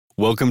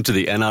Welcome to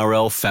the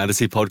NRL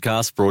Fantasy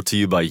Podcast brought to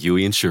you by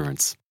Yui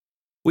Insurance.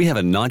 We have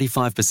a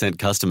 95%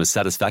 customer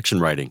satisfaction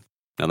rating.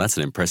 Now that's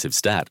an impressive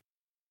stat.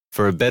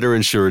 For a better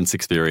insurance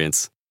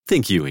experience,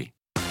 think Yui.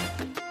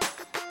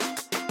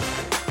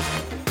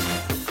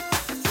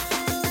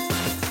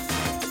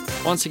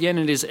 Once again,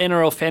 it is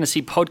NRL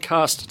Fantasy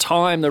Podcast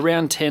time. The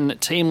Round 10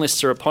 team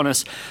lists are upon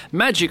us.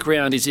 Magic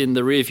Round is in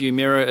the rearview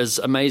mirror. As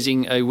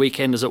amazing a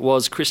weekend as it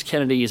was, Chris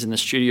Kennedy is in the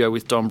studio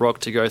with Dom Brock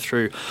to go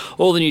through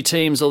all the new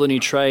teams, all the new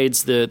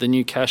trades, the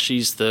new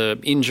cashies, the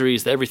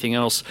injuries, everything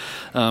else.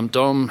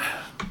 Dom,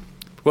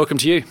 welcome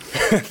to you.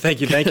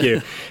 Thank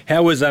you.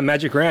 How was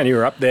Magic Round? You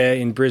were up there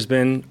in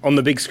Brisbane on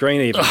the big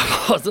screen even.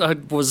 I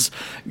was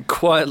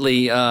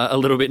quietly a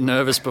little bit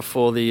nervous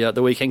before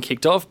the weekend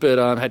kicked off, but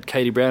had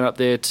Katie Brown up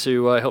there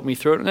to help me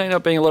through it. And it ended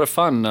up being a lot of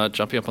fun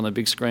jumping up on the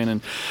big screen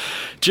and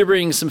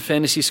gibbering some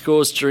fantasy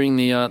scores during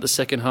the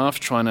second half,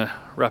 trying to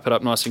wrap it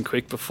up nice and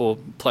quick before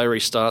play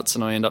restarts,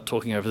 and I end up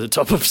talking over the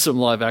top of some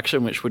live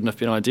action, which wouldn't have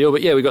been ideal.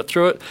 But yeah, we got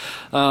through it.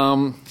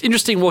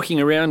 Interesting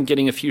walking around,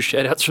 getting a few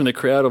shout-outs from the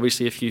crowd,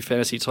 obviously a few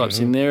fantasy types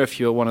in there. If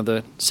you're one of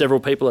the several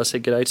people I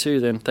said g'day to,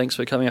 then thanks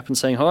for coming up and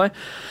saying hi.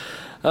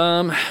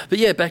 But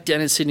yeah, back down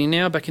in Sydney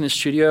now, back in the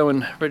studio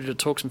and ready to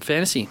talk some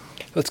fantasy.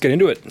 Let's get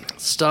into it.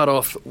 Start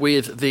off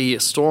with the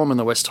Storm and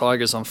the West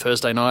Tigers on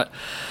Thursday night.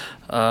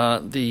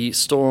 The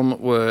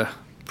Storm were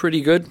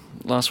pretty good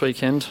last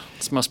weekend,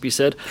 this must be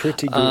said.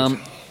 Pretty good.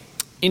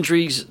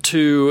 Injuries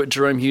to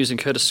Jerome Hughes and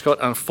Curtis Scott,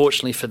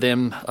 unfortunately for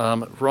them.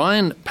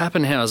 Ryan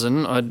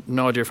Pappenhausen, I have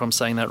no idea if I'm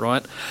saying that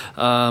right,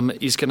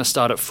 is going to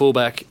start at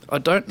fullback. I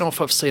don't know if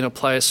I've seen a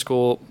player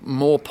score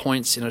more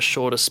points in a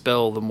shorter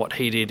spell than what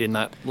he did in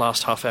that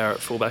last half hour at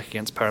fullback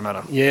against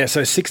Parramatta. Yeah,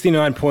 so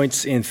 69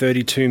 points in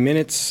 32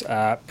 minutes.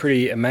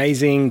 Pretty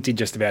amazing. Did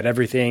just about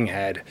everything.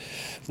 Had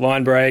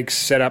line breaks,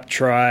 set up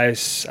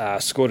tries,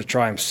 scored a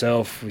try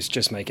himself. Was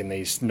just making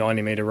these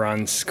 90-metre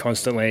runs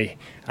constantly.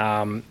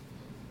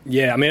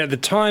 Yeah, I mean, at the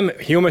time,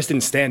 he almost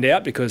didn't stand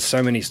out because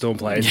so many Storm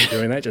players were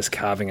doing that, just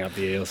carving up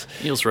the Eels.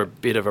 Eels were a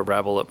bit of a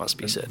rabble, it must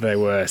be said. They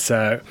were.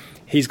 So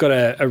he's got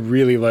a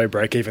really low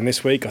break-even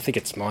this week. I think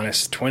it's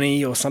minus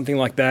 20 or something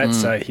like that.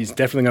 So he's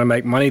definitely going to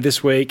make money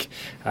this week,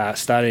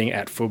 starting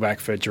at fullback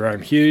for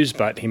Jerome Hughes,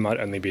 but he might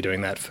only be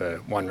doing that for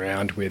one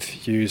round, with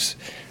Hughes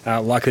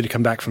likely to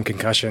come back from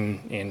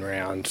concussion in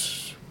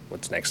round...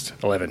 What's next?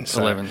 11.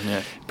 So 11,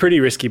 yeah. Pretty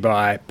risky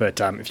buy,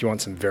 but if you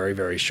want some very,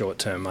 very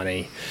short-term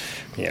money,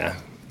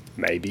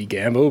 maybe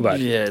gamble, but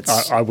yeah,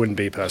 I wouldn't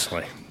be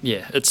personally.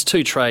 Yeah, it's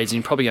two trades, and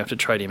you probably have to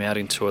trade him out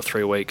in 2 or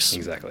 3 weeks.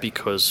 Exactly.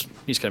 Because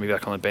he's going to be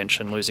back on the bench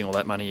and losing all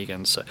that money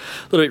again. So a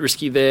little bit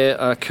risky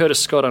there. Curtis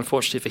Scott,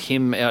 unfortunately for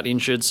him, out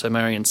injured, so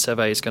Marion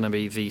Seve is going to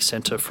be the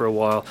centre for a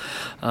while.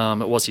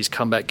 It was his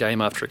comeback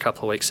game after a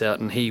couple of weeks out,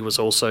 and he was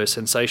also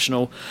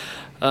sensational.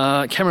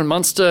 Cameron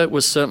Munster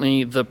was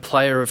certainly the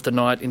player of the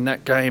night in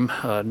that game.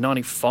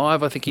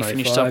 95, I think he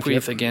finished up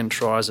with. Yep. Again,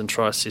 tries and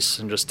try assists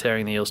and just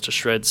tearing the Eels to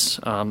shreds.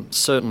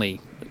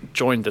 Certainly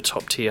joined the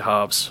top-tier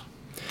halves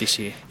this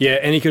year. Yeah,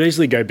 and he could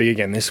easily go big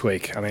again this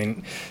week. I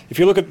mean, if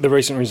you look at the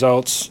recent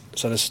results,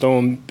 so the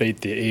Storm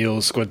beat the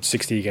Eels, scored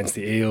 60 against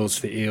the Eels.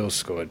 The Eels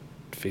scored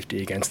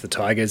 50 against the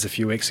Tigers a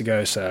few weeks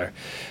ago. So,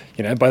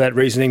 by that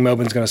reasoning,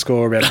 Melbourne's going to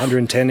score about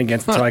 110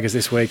 against the Tigers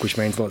this week, which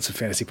means lots of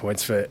fantasy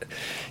points for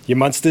your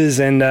Munsters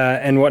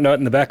and whatnot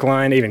in the back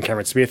line. Even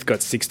Cameron Smith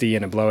got 60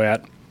 in a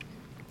blowout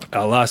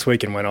last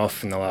week and went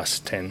off in the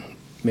last 10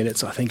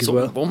 minutes, I think, as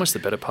well. Almost the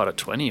better part of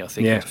 20, I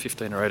think, after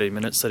 15 or 18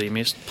 minutes that he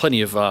missed.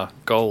 Plenty of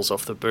goals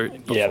off the boot.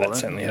 Yeah, that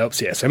certainly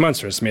helps. Yeah, so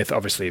Munster and Smith,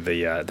 obviously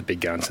the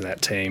big guns in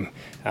that team.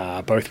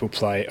 Both will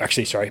play...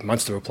 Actually, sorry,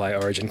 Munster will play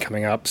Origin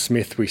coming up.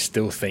 Smith, we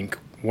still think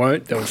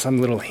won't. There was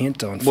some little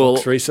hint on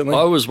Fox recently.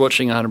 I was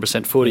watching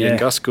 100% footy and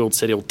Gus Gould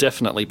said he'll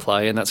definitely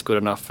play, and that's good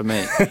enough for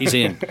me. He's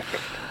in.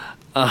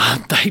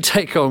 They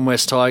take on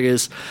West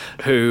Tigers,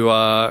 who,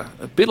 a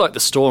bit like the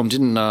Storm,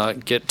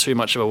 didn't get too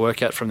much of a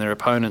workout from their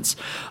opponents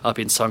up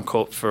in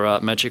Suncorp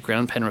for Magic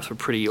Round. Penrith were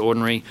pretty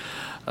ordinary.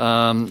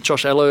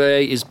 Josh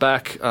Aloiai is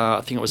back.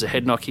 I think it was a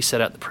head knock he set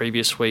out the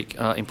previous week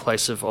in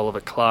place of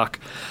Oliver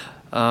Clark.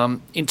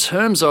 In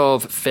terms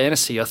of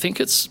fantasy, I think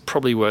it's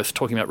probably worth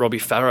talking about Robbie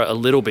Farah a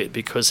little bit,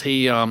 because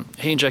he and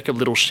Jacob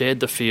Little shared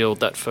the field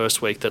that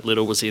first week that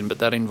Little was in, but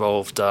that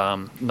involved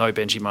no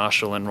Benji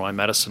Marshall and Ryan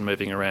Madison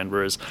moving around,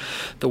 whereas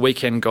the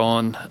weekend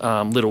gone,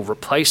 Little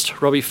replaced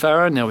Robbie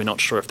Farah. Now we're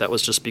not sure if that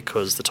was just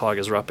because the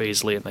Tigers were up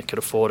easily and they could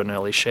afford an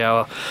early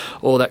shower,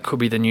 or that could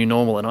be the new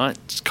normal, and I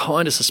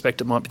kind of suspect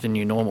it might be the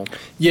new normal.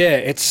 Yeah,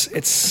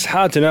 it's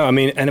hard to know. I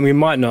mean, and we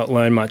might not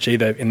learn much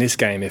either in this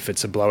game if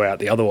it's a blowout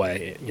the other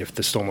way. If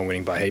the Storm are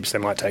winning by heaps, they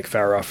might take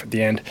Farah off at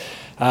the end.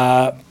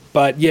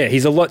 But yeah,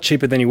 he's a lot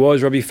cheaper than he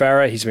was, Robbie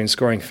Farah. He's been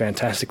scoring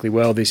fantastically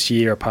well this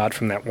year, apart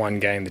from that one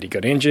game that he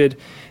got injured,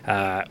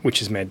 which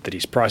has meant that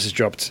his price has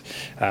dropped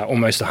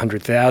almost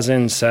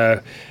 100,000.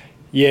 So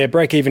yeah,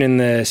 break even in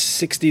the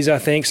 60s, I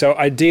think. So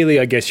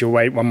ideally, I guess you'll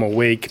wait one more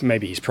week.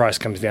 Maybe his price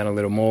comes down a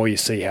little more. You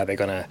see how they're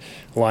going to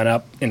line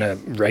up in a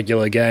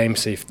regular game.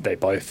 See if they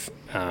both,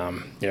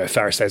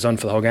 Farah stays on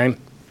for the whole game.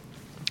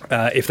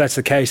 If that's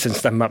the case, then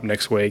step him up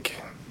next week.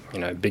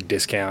 Big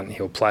discount.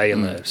 He'll play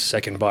in the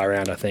second bye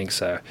round, I think.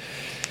 So,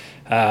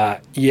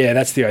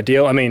 that's the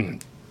ideal. I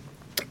mean,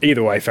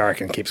 either way, Farah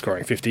can keep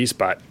scoring 50s,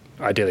 but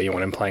ideally you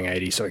want him playing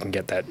 80 so he can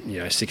get that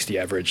 60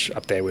 average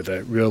up there with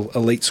the real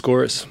elite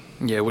scorers.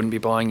 Yeah, wouldn't be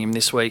buying him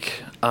this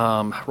week.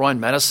 Ryan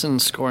Madison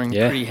scoring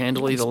pretty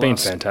handily. It's been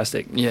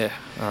fantastic. Yeah,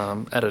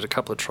 added a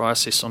couple of try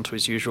assists onto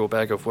his usual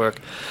bag of work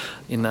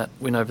in that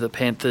win over the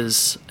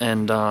Panthers.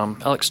 And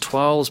Alex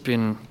Twal's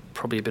been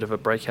probably a bit of a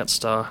breakout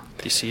star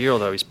this year,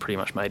 although he's pretty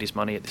much made his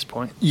money at this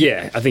point.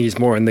 Yeah, I think he's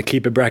more in the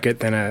keeper bracket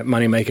than a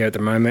moneymaker at the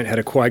moment. Had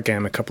a quiet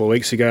game a couple of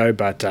weeks ago,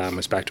 but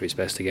was back to his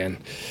best again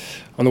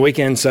on the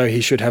weekend, so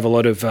he should have a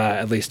lot of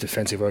at least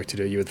defensive work to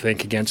do, you would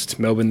think, against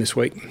Melbourne this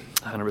week.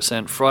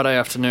 100%. Friday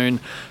afternoon,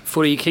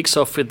 footy kicks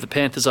off with the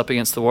Panthers up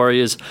against the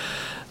Warriors.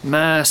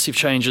 Massive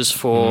changes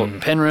for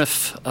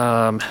Penrith.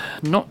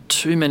 Not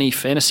too many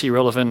fantasy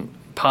relevant,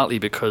 partly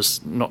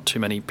because not too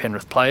many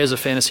Penrith players are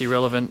fantasy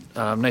relevant.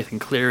 Nathan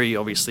Cleary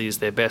obviously is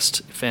their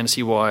best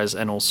fantasy-wise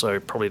and also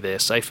probably their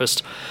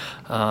safest.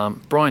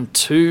 Brian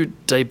Tew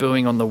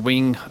debuting on the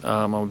wing.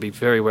 I would be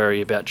very wary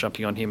about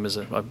jumping on him as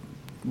a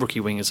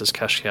rookie wingers as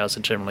cash cows are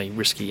generally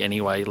risky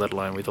anyway, let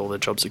alone with all the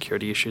job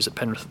security issues at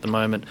Penrith at the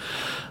moment.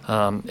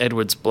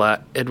 Edwards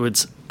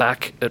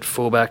back at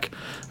fullback.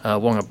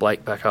 Wonga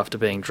Blake back after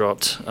being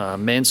dropped.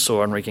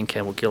 Mansour and Regan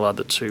Campbell-Gillard,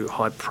 the two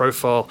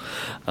high-profile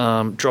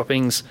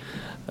droppings.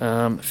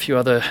 A few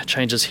other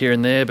changes here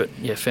and there, but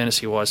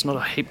fantasy-wise, not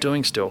a heap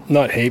doing still.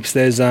 Not heaps.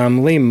 There's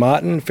Liam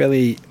Martin,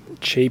 fairly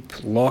cheap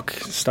lock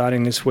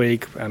starting this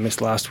week. Missed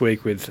last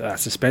week with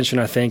suspension,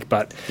 I think.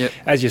 But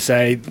as you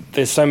say,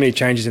 there's so many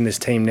changes in this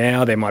team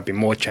now. There might be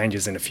more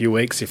changes in a few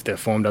weeks if their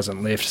form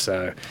doesn't lift.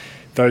 So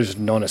those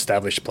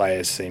non-established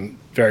players seem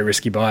very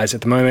risky buys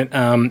at the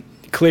moment.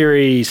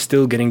 Cleary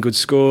still getting good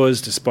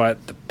scores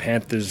despite the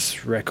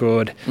Panthers'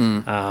 record.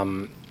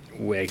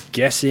 We're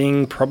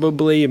guessing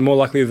probably, more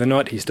likely than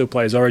not, he still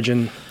plays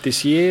Origin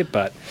this year.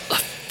 But I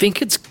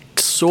think it's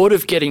sort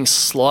of getting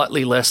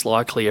slightly less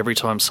likely every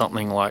time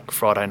something like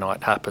Friday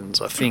night happens.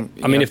 I think.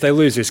 I mean, if they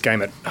lose this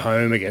game at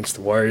home against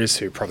the Warriors,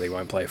 who probably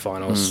won't play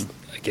finals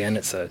again,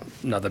 it's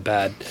another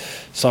bad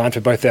sign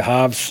for both their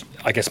halves.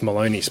 I guess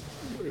Maloney's,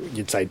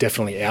 you'd say,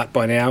 definitely out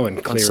by now,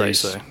 and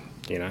Cleary's,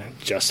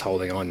 just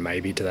holding on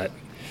maybe to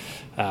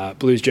that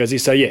Blues jersey.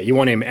 So you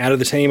want him out of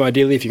the team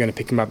ideally if you're going to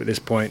pick him up at this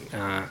point.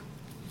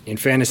 In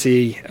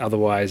fantasy,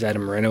 otherwise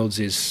Adam Reynolds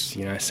is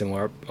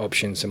similar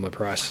option, similar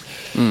price.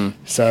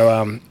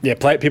 So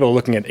people are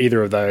looking at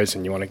either of those,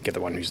 and you want to get the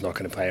one who's not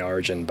going to play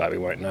Origin, but we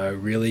won't know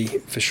really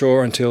for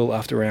sure until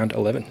after round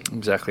 11.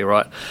 Exactly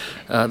right.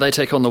 They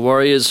take on the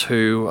Warriors,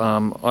 who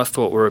I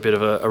thought were a bit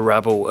of a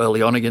rabble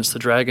early on against the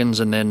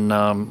Dragons, and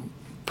then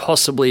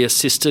possibly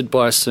assisted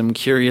by some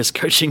curious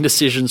coaching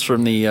decisions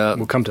from the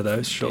we'll come to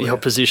those shortly. The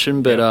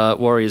opposition, but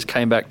Warriors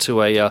came back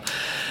to a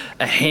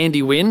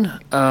handy win.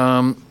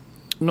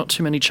 Not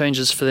too many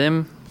changes for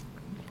them.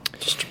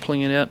 Just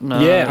pulling it out.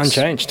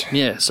 Unchanged.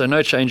 So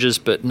no changes,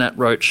 but Nat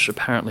Roach,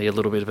 apparently a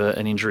little bit of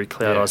an injury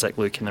cloud. Isaac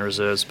Luke in the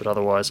reserves, but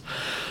otherwise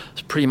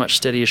it's pretty much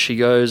steady as she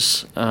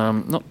goes.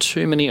 Not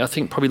too many. I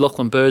think probably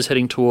Lachlan Burr's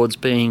heading towards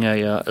being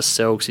a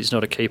sell because he's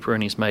not a keeper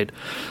and he's made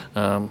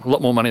a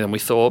lot more money than we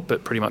thought,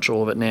 but pretty much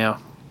all of it now.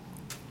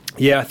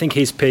 Yeah, I think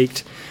he's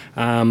peaked.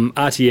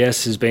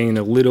 RTS has been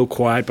a little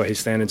quiet by his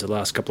standards the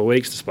last couple of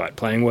weeks, despite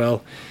playing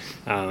well.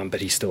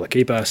 But he's still a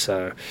keeper,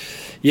 so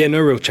no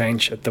real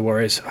change at the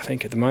Warriors, I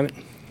think, at the moment.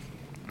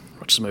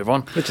 Let's just move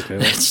on.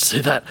 Let's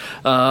do that.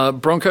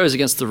 Broncos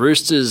against the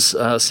Roosters,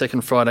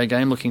 second Friday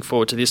game. Looking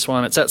forward to this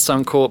one. It's at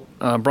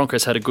Suncorp.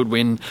 Broncos had a good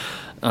win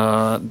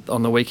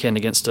on the weekend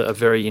against a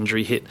very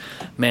injury-hit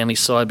Manly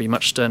side. Be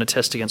much sterner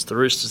test against the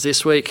Roosters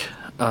this week.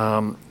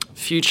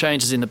 Few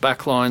changes in the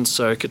back line.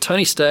 So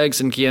Katoni Staggs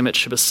and Guillermo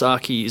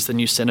Shibasaki is the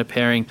new centre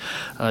pairing.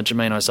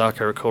 Jermaine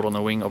Isako recalled on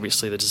the wing,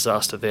 obviously the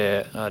disaster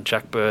there.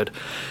 Jack Bird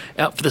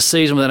out for the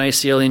season with an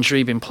ACL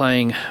injury, been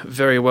playing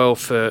very well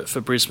for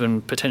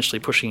Brisbane, potentially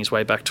pushing his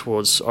way back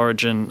towards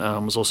Origin.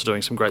 Was also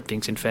doing some great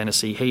things in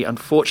fantasy. He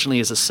unfortunately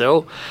is a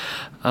sell.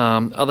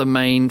 Other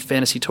main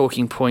fantasy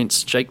talking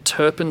points, Jake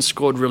Turpin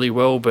scored really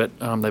well, but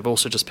they've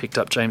also just picked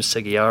up James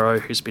Seguiaro,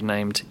 who's been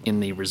named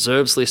in the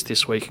reserves list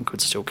this week and could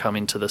still come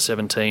into the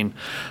 17.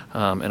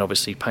 And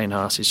obviously Payne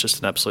Haas is just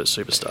an absolute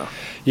superstar.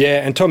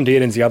 Yeah, and Tom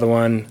Dearden's the other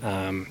one,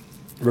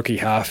 rookie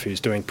half, who's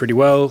doing pretty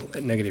well.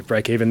 Negative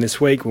break-even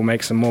this week, will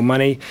make some more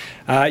money.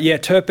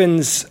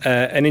 Turpin's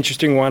an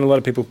interesting one. A lot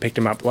of people picked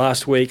him up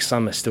last week.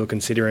 Some are still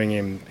considering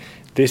him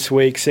this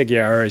week.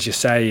 Seguiaro, as you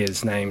say,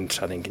 is named,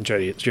 I think, in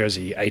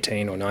jersey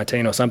 18 or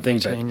 19 or something.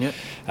 18,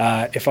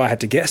 but if I had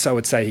to guess, I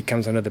would say he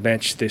comes onto the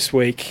bench this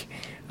week.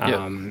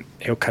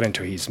 He'll cut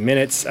into his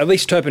minutes. At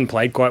least Turpin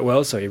played quite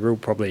well, so he will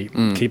probably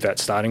keep that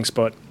starting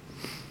spot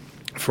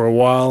for a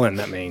while, and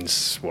that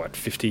means,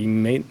 50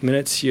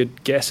 minutes,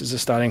 you'd guess, as a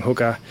starting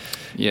hooker,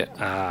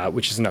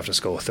 which is enough to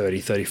score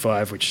 30,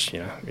 35, which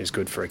is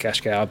good for a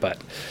cash cow. But,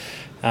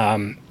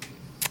 the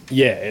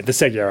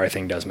Seguiaro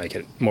thing does make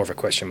it more of a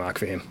question mark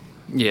for him.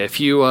 Yeah, if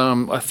you,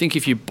 I think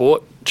if you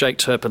bought Jake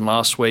Turpin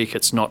last week,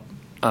 it's not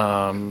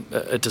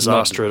a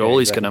disaster at all.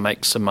 He's going to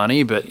make some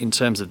money, but in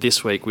terms of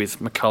this week, with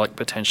McCulloch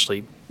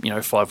potentially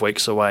 5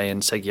 weeks away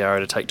and Seguiaro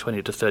to take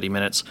 20 to 30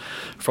 minutes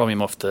from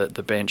him off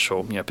the bench,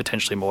 or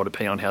potentially more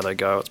depending on how they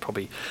go, it's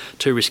probably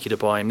too risky to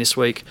buy him this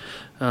week.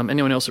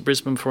 Anyone else at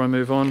Brisbane before I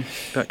move on?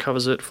 That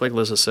covers it.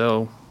 Flegler's a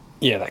sell.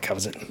 Yeah, that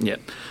covers it. Yeah.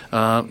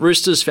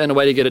 Roosters found a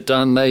way to get it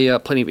done. They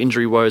plenty of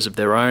injury woes of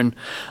their own.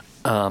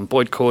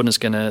 Boyd Cordner's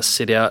going to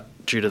sit out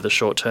due to the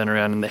short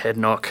turnaround and the head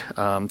knock.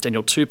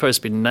 Daniel Tupou's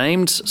been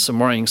named. Some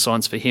worrying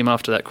signs for him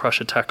after that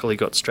crusher tackle. He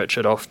got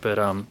stretchered off,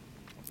 but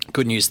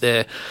good news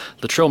there.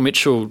 Latrell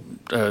Mitchell,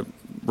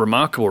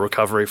 remarkable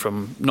recovery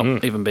from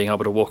not even being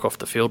able to walk off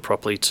the field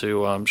properly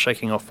to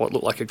shaking off what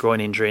looked like a groin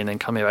injury and then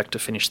coming back to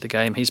finish the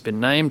game. He's been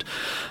named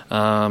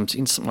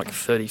in something like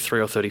 33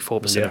 or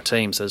 34% of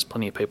teams. There's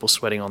plenty of people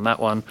sweating on that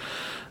one.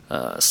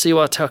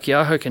 Siwa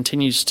Taukeiaho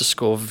continues to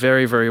score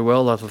very, very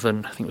well, other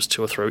than I think it was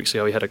 2 or 3 weeks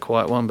ago he had a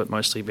quiet one, but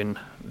mostly been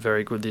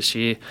very good this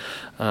year.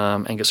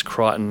 Angus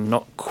Crichton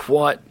not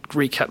quite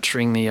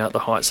recapturing the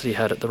heights that he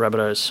had at the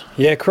Rabbitohs.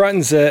 Yeah,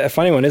 Crichton's a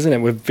funny one, isn't it?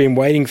 We've been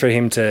waiting for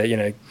him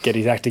to get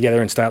his act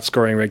together and start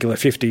scoring regular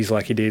 50s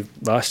like he did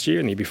last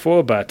year and the year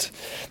before, but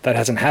that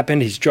hasn't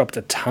happened. He's dropped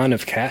a ton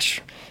of cash.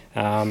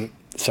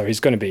 So he's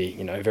going to be,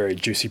 a very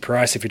juicy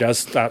price if he does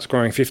start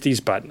scoring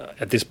 50s. But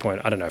at this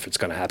point, I don't know if it's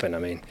going to happen. I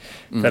mean,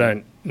 they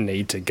don't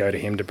need to go to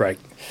him to break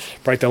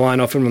the line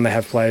often when they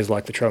have players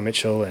like Latrell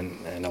Mitchell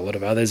and a lot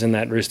of others in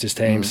that Roosters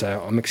team.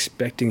 So I'm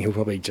expecting he'll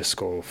probably just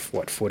score,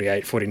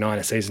 48, 49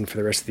 a season for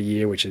the rest of the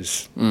year, which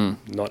is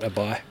not a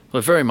buy.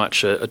 Well, very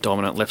much a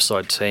dominant left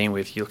side team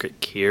with, you look at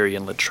Keary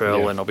and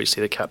Latrell and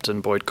obviously the captain,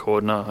 Boyd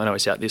Cordner. I know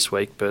he's out this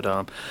week, but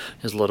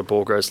there's a lot of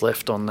ball goes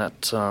left on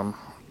that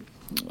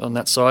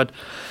side.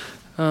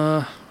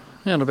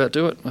 That'll about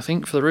do it, I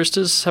think, for the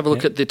Roosters. Have a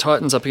look at the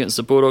Titans up against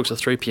the Bulldogs, a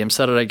 3 p.m.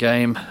 Saturday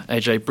game.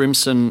 AJ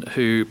Brimson,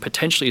 who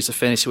potentially is a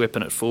fantasy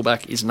weapon at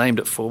fullback, is named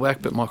at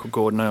fullback, but Michael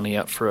Gordon only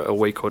out for a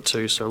week or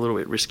two, so a little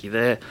bit risky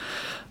there.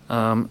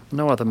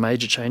 No other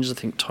major changes. I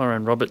think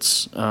Tyrone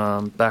Roberts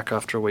back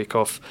after a week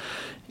off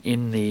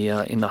in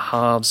the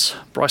halves.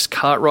 Bryce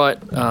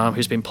Cartwright,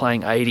 who's been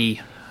playing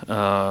 80,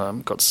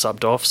 got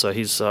subbed off, so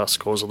his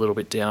score's a little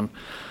bit down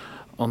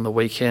on the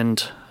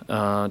weekend.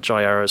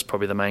 Jai Arrow's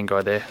probably the main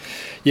guy there.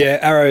 Yeah,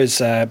 Arrow's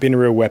been a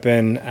real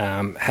weapon.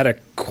 Had a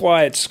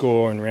quiet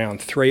score in round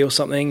 3 or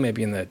something,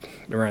 maybe in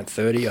around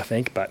 30, I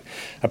think. But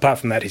apart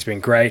from that, he's been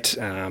great,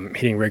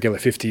 hitting regular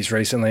 50s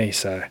recently.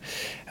 So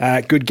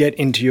good get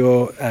into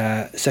your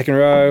second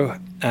row.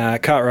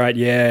 Cartwright,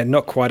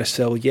 not quite a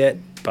sell yet,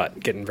 but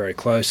getting very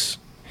close.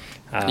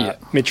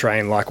 Mitch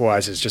Rain,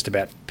 likewise, is just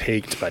about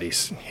peaked, but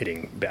he's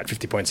hitting about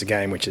 50 points a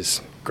game, which is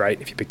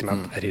great if you picked him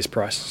up at his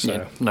price.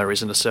 So no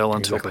reason to sell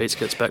until Peets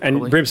gets back. And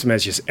probably. Brimson,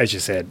 as you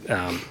said,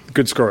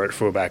 good scorer at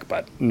fullback,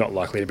 but not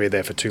likely to be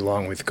there for too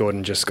long, with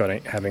Gordon just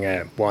having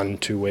a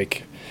 1-2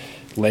 week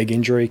leg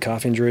injury,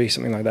 calf injury,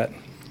 something like that.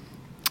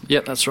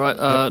 Yep, that's right.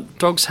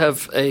 Dogs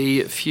have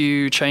a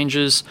few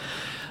changes.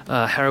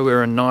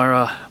 Harawira and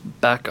Naira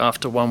back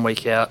after 1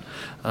 week out.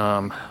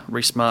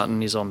 Reece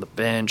Martin is on the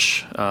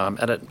bench.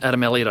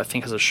 Adam Elliott, I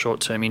think, has a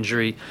short-term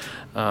injury.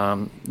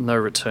 No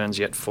returns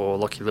yet for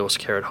Lockie Lewis,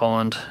 Kerrod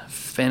Holland.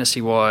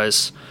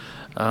 Fantasy-wise,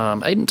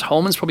 Aiden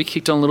Tolman's probably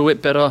kicked on a little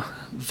bit better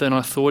than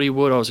I thought he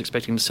would. I was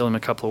expecting to sell him a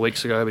couple of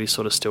weeks ago, but he's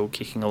sort of still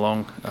kicking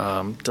along.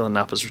 Dylan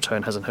Napper's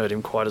return hasn't hurt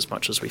him quite as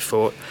much as we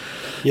thought.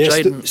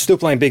 Yeah, still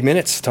playing big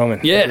minutes, Tolman.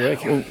 Yeah,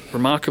 well,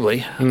 remarkably.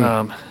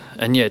 Jaden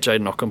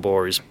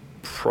Ockenbaugh is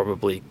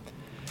probably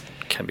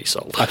can be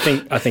sold. I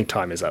think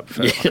time is up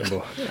for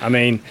Ockenbaugh. I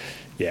mean,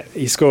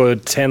 he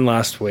scored 10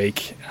 last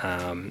week,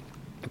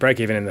 break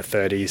even in the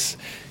 30s.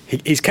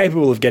 He's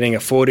capable of getting a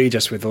 40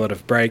 just with a lot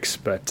of breaks,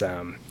 but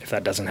if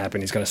that doesn't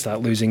happen, he's going to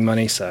start losing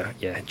money. So,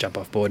 jump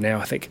off board now,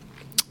 I think.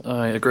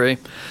 I agree.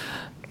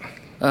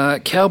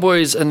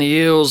 Cowboys and the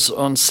Eels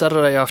on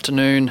Saturday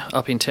afternoon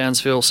up in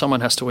Townsville.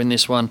 Someone has to win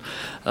this one.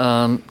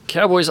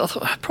 Cowboys, I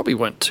thought, probably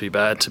weren't too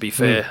bad, to be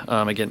fair,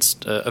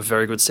 against a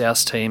very good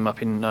South team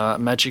up in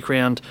Magic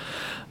Round.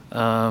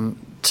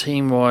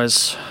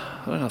 Team-wise,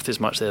 I don't know if there's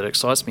much there that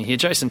excites me here.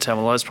 Jason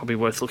Taumalolo is probably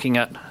worth looking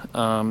at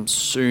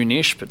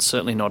soonish, but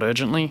certainly not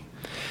urgently.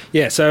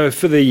 Yeah, so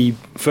for the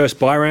first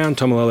bye round,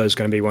 Taumalolo is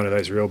going to be one of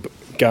those real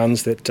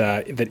guns that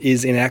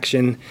is in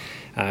action.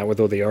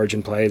 With all the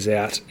Origin players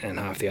out and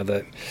half the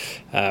other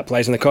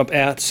players in the comp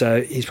out.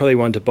 So he's probably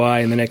one to buy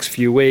in the next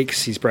few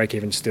weeks. His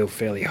break-even's still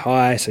fairly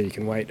high, so you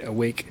can wait a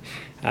week.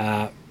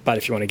 But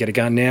if you want to get a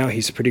gun now,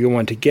 he's a pretty good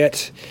one to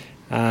get.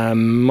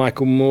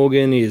 Michael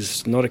Morgan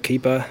is not a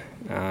keeper.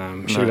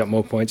 Should have got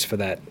more points for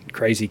that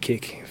crazy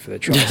kick for the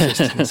try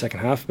assist in the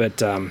second half.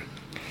 But,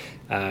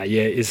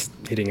 is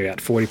hitting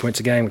about 40 points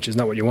a game, which is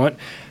not what you want.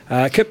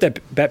 Kirk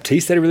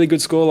Baptiste had a really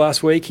good score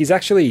last week. He's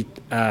actually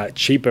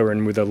cheaper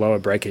and with a lower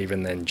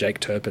break-even than Jake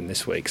Turpin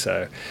this week,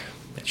 so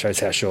it shows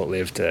how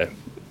short-lived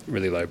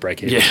really low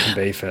break-even can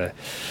be for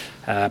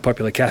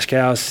popular cash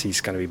cows.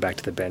 He's going to be back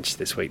to the bench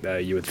this week, though,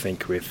 you would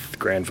think, with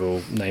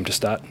Granville named to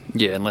start.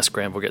 Yeah, unless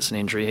Granville gets an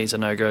injury, he's a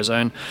no-go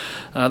zone.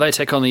 They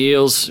take on the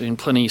Eels, and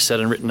plenty said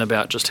and written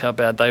about just how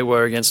bad they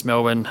were against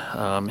Melbourne.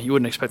 You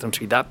wouldn't expect them to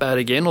be that bad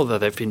again, although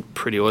they've been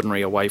pretty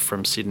ordinary away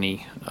from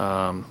Sydney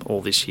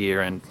all this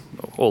year and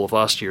all of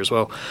last year as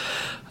well.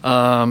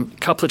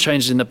 Couple of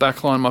changes in the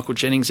back line. Michael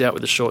Jennings out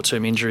with a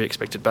short-term injury,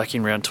 expected back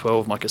in round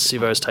 12. Micah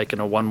Sivo's taken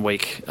a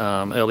 1-week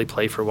early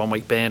play for a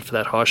 1-week ban for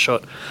that high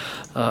shot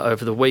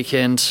over the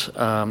weekend.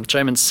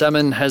 Jamin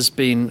Salmon has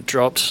been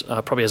dropped.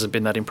 Probably hasn't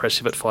been that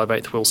impressive at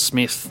 5'8". Will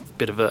Smith,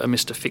 bit of a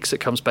Mr. Fix-It,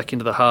 comes back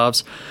into the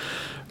halves.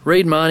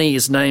 Reid Marnie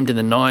is named in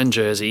the 9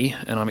 jersey,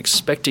 and I'm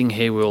expecting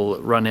he will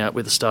run out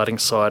with the starting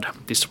side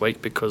this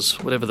week because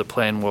whatever the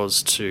plan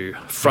was to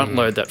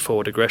front-load that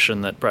forward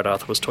aggression that Brad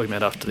Arthur was talking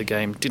about after the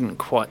game didn't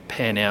quite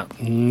pan out.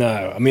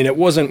 No. I mean, it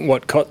wasn't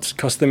what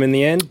cost them in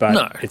the end,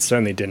 but it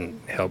certainly didn't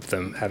help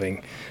them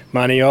having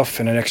Marnie off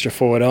and an extra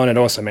forward on. It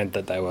also meant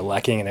that they were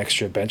lacking an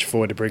extra bench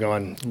forward to bring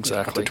on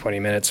after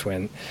 20 minutes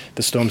when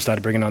the Storm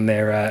started bringing on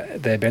their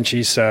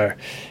benchies. So,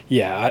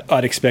 yeah,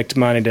 I'd expect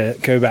Marnie to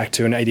go back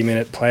to an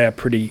 80-minute player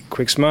pretty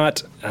quick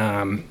smart.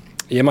 Micah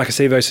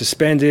Sivo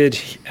suspended.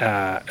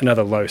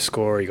 Another low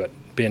score. He got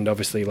binned,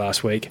 obviously,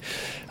 last week.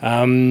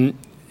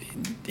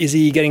 Is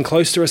he getting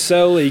close to a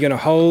sell? Are you going to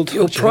hold?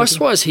 Well,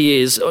 price-wise,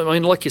 he is. I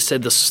mean, like you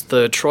said,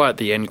 the try at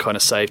the end kind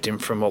of saved him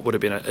from what would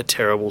have been a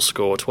terrible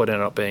score to what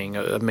ended up being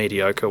a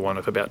mediocre one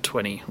of about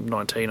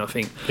 20-19, I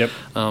think.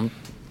 Yep.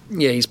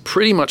 He's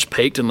pretty much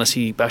peaked unless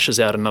he bashes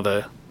out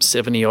another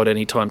 70-odd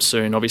anytime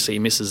soon. Obviously, he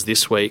misses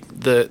this week.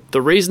 The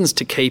reasons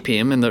to keep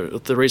him, and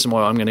the reason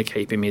why I'm going to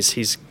keep him is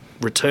his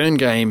return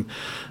game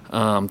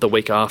the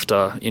week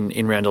after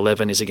in round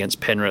 11 is against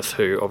Penrith,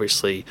 who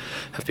obviously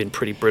have been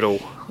pretty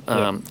brittle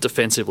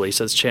defensively,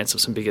 so there's a chance of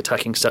some big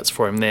attacking stats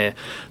for him there.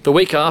 The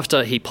week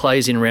after, he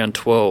plays in round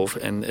 12,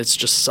 and it's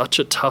just such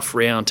a tough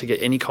round to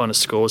get any kind of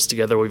scores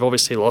together. We've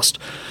obviously lost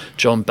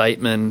John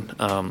Bateman.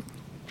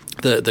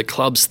 The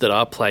clubs that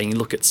are playing, you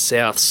look at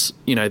Souths,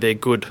 they're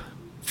good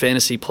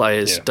fantasy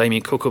players. Yeah.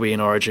 Damien Cook will be in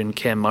Origin,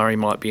 Cam Murray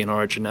might be in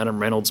Origin, Adam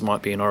Reynolds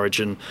might be in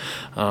Origin.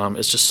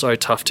 It's just so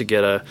tough to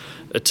get a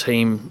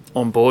team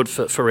on board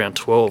for round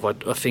 12.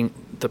 I think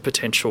the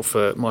potential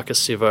for Micah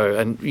Sivo,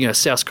 and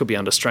South could be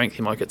under strength.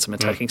 He might get some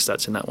attacking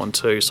stats in that one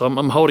too. So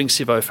I'm holding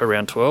Sivo for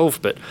round 12,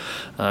 but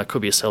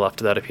could be a sell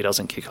after that if he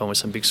doesn't kick on with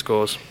some big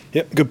scores.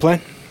 Yep, good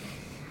plan.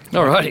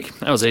 Alrighty,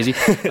 that was easy.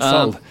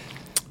 Sold.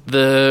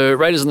 The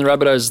Raiders and the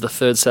Rabbitohs is the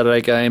third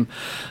Saturday game.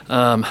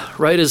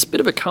 Raiders,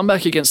 bit of a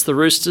comeback against the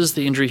Roosters.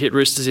 The injury hit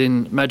Roosters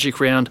in Magic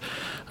Round.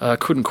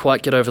 Couldn't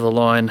quite get over the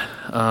line.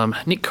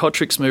 Nick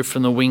Kotrick's moved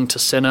from the wing to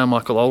centre.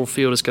 Michael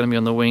Oldfield is going to be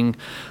on the wing.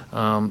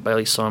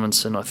 Bailey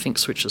Simonson, I think,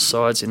 switches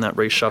sides in that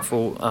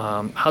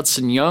reshuffle.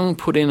 Hudson Young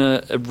put in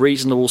a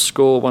reasonable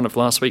score, one of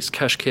last week's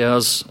cash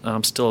cows.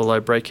 Still a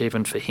low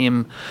break-even for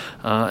him.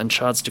 And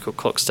Chard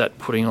Stickle-Clockstadt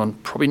putting on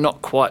probably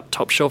not quite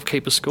top-shelf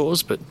keeper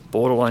scores, but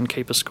borderline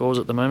keeper scores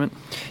at the moment.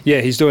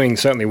 Yeah, he's doing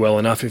certainly well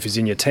enough if he's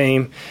in your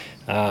team.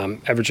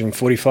 Averaging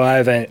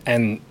 45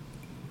 and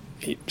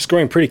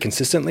scoring pretty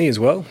consistently as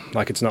well.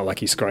 Like, it's not like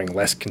he's scoring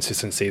less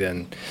consistently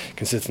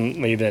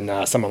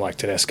than someone like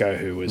Tedesco,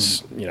 who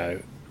was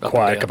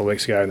quiet a couple of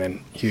weeks ago and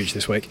then huge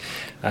this week.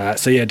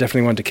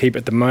 Definitely one to keep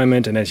at the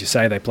moment. And as you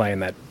say, they play in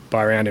that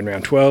bye round in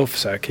round 12,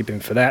 so keep him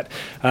for that.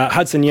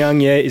 Hudson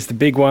Young, is the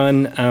big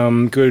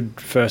one. Good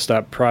first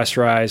up price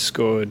rise,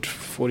 scored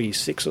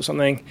 46 or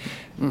something.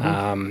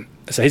 Mm-hmm.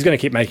 So he's going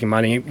to keep making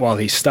money while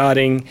he's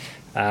starting.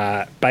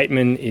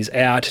 Bateman is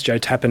out. Joe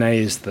Tapine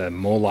is the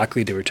more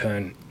likely to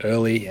return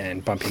early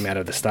and bump him out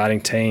of the starting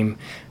team.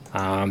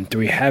 Do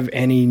we have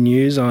any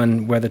news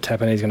on whether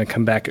Tapine is going to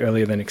come back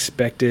earlier than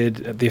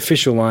expected? The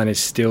official line is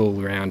still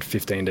around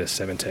 15 to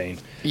 17.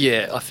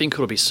 Yeah, I think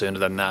it'll be sooner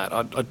than that.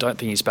 I don't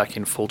think he's back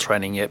in full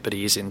training yet, but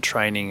he is in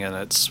training, and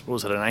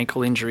was it an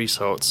ankle injury?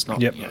 So it's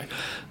not. Yep.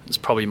 It's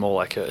probably more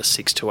like a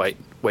 6 to 8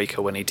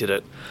 weeker when he did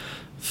it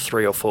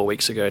 3 or 4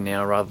 weeks ago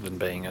now, rather than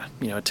being a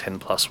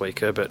 10+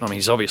 weeker. But I mean,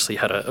 he's obviously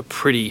had a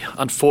pretty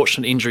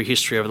unfortunate injury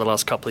history over the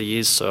last couple of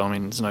years. So I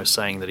mean, there's no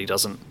saying that he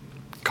doesn't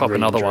cop really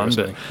another one.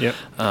 But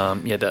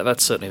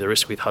that's certainly the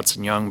risk with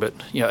Hudson Young. But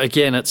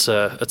again, it's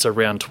a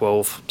round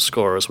 12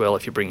 scorer as well.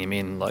 If you bring him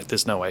in,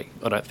 there's no way.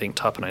 I don't think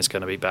Tapine's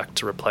going to be back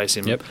to replace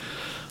him. Yep.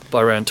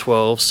 By round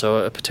 12,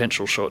 so a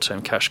potential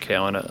short-term cash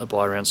cow and a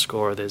buy-round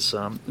scorer. There's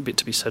a bit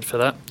to be said for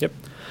that. Yep.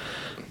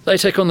 They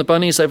take on the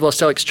Bunnies. They've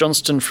lost Alex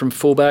Johnston from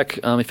fullback.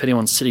 If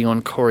anyone's sitting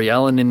on Corey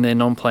Allen in their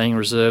non-playing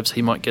reserves,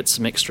 he might get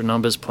some extra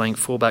numbers playing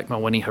fullback.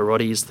 Mawene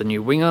Hiroti is the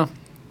new winger.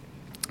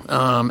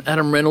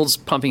 Adam Reynolds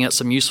pumping out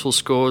some useful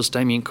scores.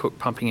 Damien Cook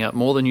pumping out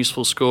more than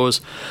useful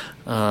scores.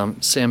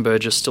 Sam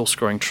Burgess still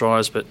scoring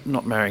tries, but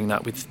not marrying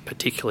that with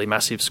particularly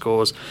massive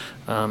scores.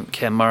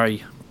 Cam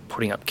Murray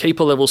putting up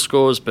keeper-level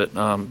scores, but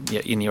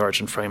in the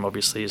Origin frame,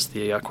 obviously, is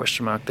the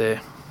question mark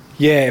there.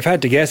 Yeah, if I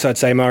had to guess, I'd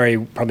say Murray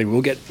probably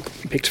will get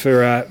picked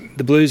for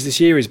the Blues this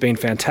year. He's been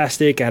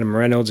fantastic. Adam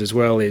Reynolds as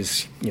well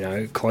is,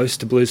 close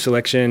to Blues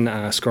selection,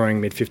 scoring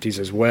mid-50s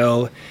as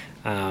well.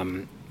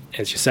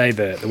 As you say,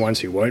 the ones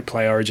who won't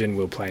play Origin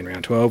will play in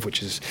round 12,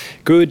 which is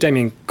good.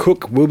 Damien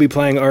Cook will be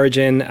playing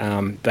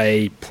Origin.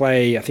 They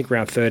play, I think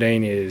round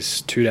 13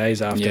 is 2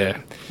 days after.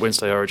 Yeah,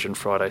 Wednesday Origin,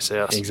 Friday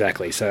South.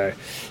 Exactly. So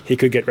he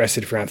could get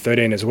rested for round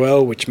 13 as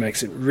well, which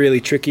makes it really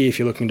tricky if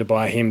you're looking to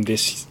buy him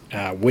this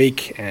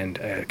week and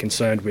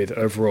concerned with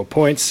overall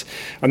points.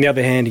 On the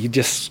other hand, he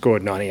just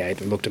scored 98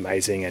 and looked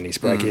amazing, and his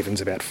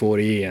break-even's about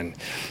 40, and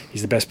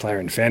he's the best player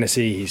in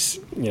fantasy. He's,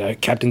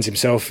 captains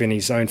himself in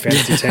his own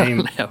fantasy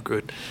team. How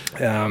good.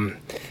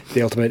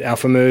 The ultimate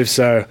alpha move.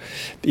 So,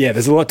 yeah,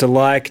 there's a lot to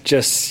like.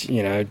 Just,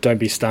 don't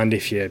be stunned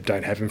if you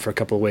don't have him for a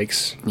couple of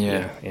weeks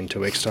in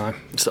 2 weeks' time.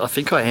 So I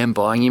think I am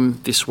buying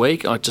him this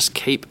week. I just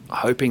keep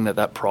hoping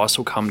that price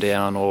will come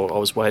down, or I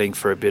was waiting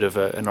for a bit of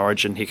an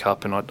Origin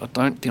hiccup, and I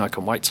don't think I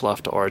can wait till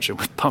after Origin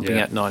with pumping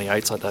out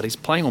 98s like that. He's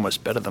playing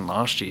almost better than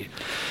last year.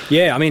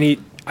 Yeah, I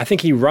mean, I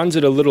think he runs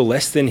it a little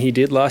less than he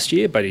did last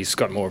year, but he's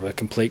got more of a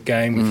complete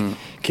game with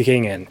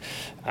kicking, and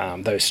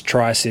those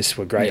try assists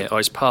were great. Yeah,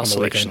 his pass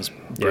selection's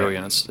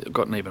brilliant. It's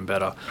gotten even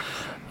better.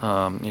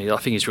 I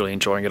think he's really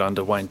enjoying it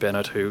under Wayne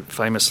Bennett, who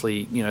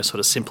famously, sort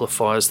of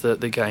simplifies the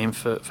game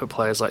for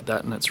players like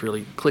that, and it's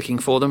really clicking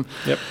for them.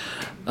 Yep.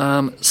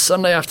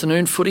 Sunday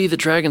afternoon footy, the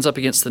Dragons up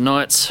against the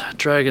Knights.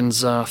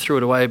 Dragons threw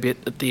it away a bit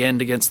at the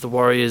end against the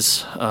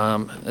Warriors.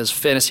 As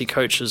fantasy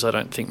coaches, I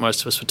don't think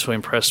most of us were too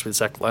impressed with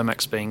Zach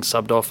Lomax being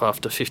subbed off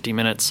after 50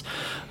 minutes.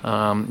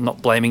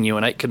 Not blaming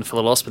Ewan Aitken for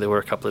the loss, but there were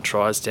a couple of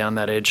tries down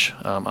that edge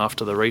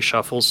after the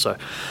reshuffles. So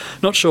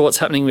not sure what's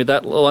happening with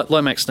that.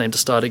 Lomax named to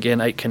start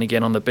again, Aitken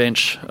again on the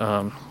bench.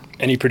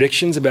 Any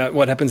predictions about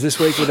what happens this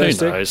week with those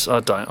two? Who knows? I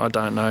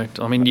don't know.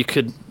 I mean, you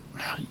could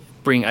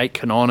bring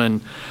Aitken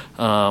on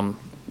and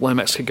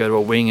Lomax could go to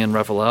a wing and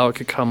Ravalawa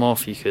could come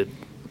off. You could,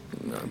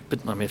 but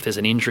I mean, if there's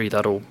an injury,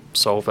 that'll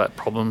solve that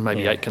problem.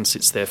 Maybe Aitken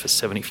sits there for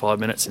 75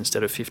 minutes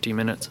instead of 50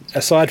 minutes.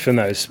 Aside from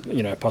those,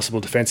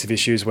 possible defensive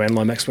issues when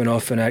Lomax went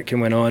off and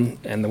Aitken went on,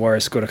 and the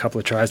Warriors scored a couple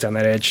of tries down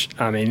that edge.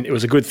 I mean, it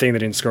was a good thing they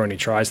didn't score any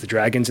tries, the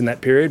Dragons, in that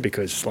period,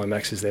 because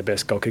Lomax is their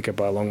best goal kicker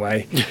by a long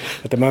way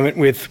at the moment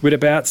with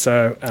Whitabout.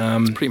 So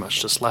it's pretty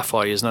much just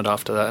Lafai, isn't it?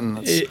 After that, and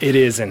it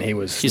is, and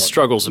his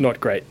struggles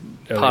not great.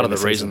 Part of the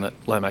reason that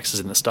Lomax is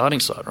in the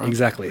starting side, right?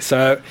 Exactly.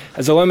 So,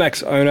 as a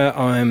Lomax owner,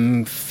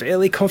 I'm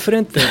fairly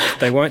confident that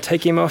they won't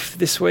take him off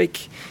this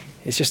week.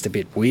 It's just a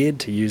bit weird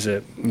to use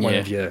one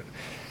of your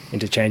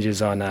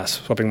interchanges on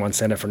swapping one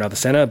centre for another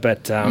centre,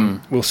 but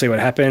we'll see what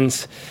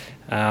happens.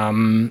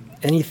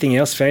 Anything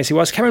else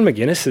fantasy-wise? Cameron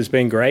McGuinness has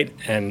been great,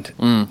 and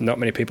not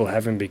many people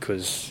have him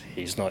because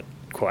he's not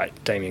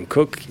quite Damien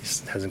Cook. He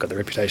hasn't got the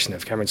reputation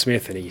of Cameron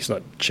Smith, and he's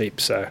not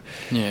cheap, so...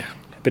 Yeah.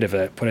 Bit of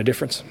a point of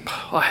difference.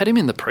 I had him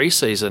in the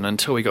pre-season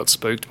until we got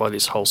spooked by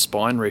this whole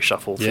spine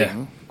reshuffle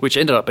thing, which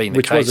ended up being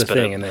the case. Was a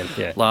thing, and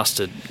then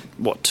lasted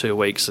 2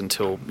 weeks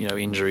until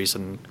injuries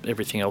and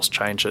everything else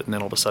changed it, and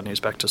then all of a sudden he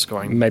was back to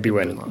scoring. Maybe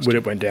when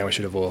Woodett went down, we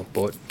should have all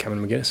bought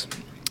Cameron McGuinness.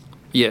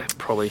 Yeah,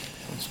 probably.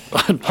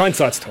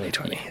 Hindsight's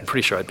 2020.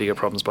 Pretty sure I had bigger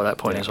problems by that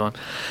point in time.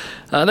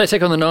 They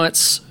take on the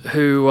Knights,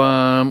 who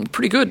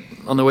pretty good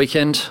on the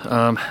weekend.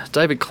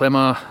 David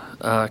Clemmer,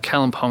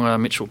 Callum Ponga,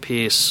 Mitchell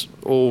Pearce,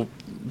 all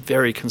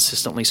very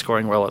consistently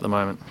scoring well at the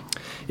moment.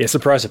 Yeah,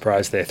 surprise,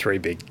 surprise, they're three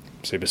big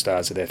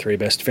superstars. They're their three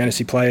best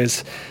fantasy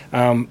players.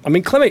 I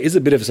mean, Clemmer is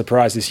a bit of a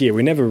surprise this year.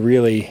 We never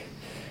really...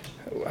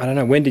 I don't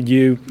know, when did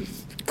you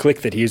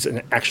click that he's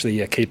actually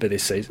a keeper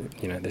this season,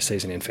 this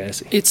season in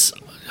fantasy? It's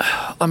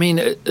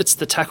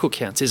the tackle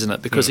counts, isn't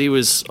it? Because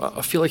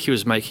I feel like he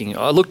was making...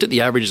 I looked at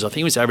the averages. I think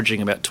he was averaging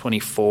about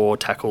 24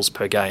 tackles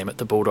per game at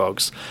the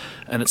Bulldogs,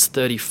 and it's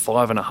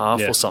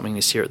 35.5 or something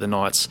this year at the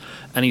Knights.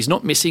 And he's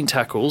not missing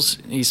tackles.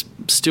 He's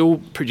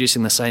still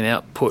producing the same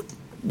output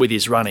with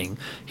his running.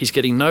 He's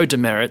getting no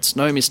demerits,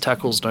 no missed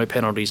tackles, no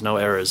penalties, no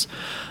errors.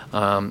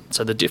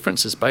 So the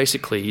difference is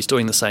basically he's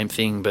doing the same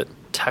thing but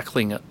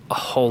tackling a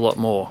whole lot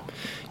more.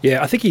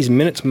 Yeah, I think his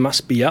minutes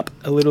must be up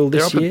a little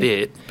this year. They're up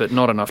a bit, but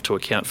not enough to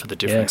account for the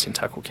difference in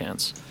tackle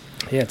counts.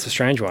 Yeah, it's a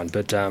strange one,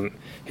 but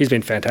he's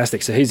been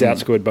fantastic. So he's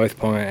outscored both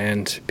Ponga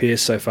and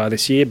Pearce so far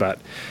this year, but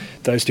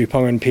those two,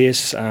 Ponga and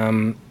Pearce,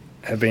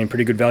 have been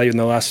pretty good value in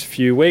the last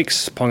few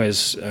weeks.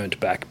 Ponga's earned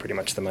back pretty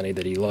much the money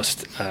that he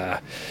lost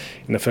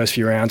in the first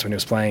few rounds when he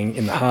was playing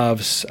in the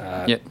halves.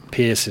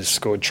 Pearce has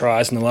scored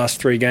tries in the last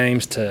 3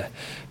 games to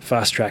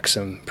fast-track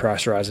some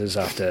price rises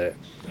after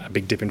a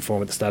big dip in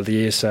form at the start of the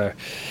year. So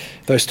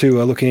those two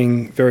are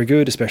looking very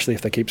good, especially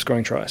if they keep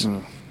scoring tries.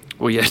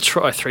 Well, yeah,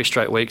 try 3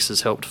 straight weeks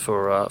has helped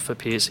for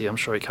Pearcey. I'm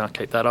sure he can't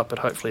keep that up, but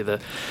hopefully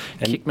the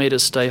kick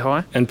meters stay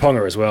high. And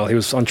Ponga as well. He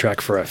was on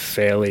track for a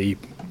fairly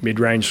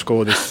mid-range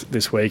score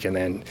this week, and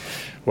then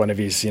one of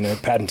his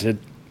patented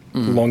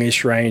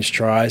longish range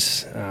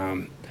tries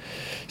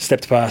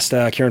stepped past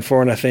Kieran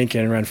Foran, I think,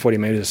 and ran 40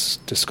 metres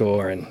to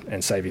score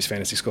and save his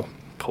fantasy score.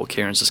 Paul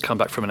Kieran's just come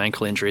back from an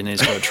ankle injury, and then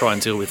he's got to try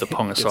and deal with the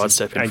Ponga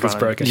sidestep in front of him.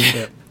 Broken.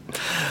 Yeah.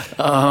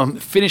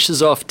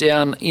 Finishes off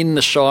down in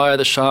the Shire,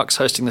 the Sharks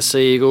hosting the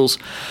Sea Eagles.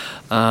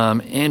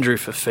 Andrew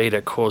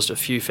Fifita caused a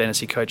few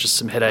fantasy coaches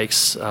some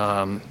headaches.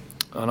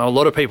 I know a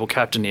lot of people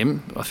captained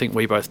him. I think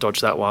we both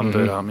dodged that one,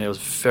 but it was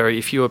very.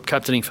 If you were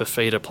captaining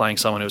Fifita playing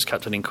someone who was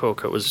captaining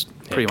Cook, it was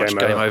pretty much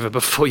game over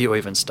before you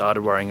even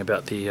started worrying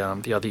about the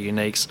other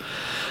uniques.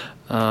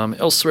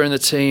 Elsewhere in the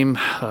team,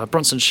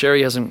 Bronson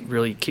Xerri hasn't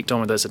really kicked on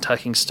with those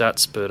attacking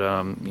stats, but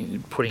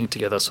putting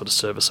together sort of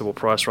serviceable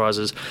price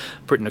rises.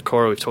 Britton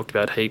Okoro, we've talked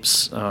about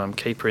heaps,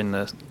 keeper in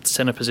the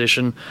centre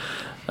position.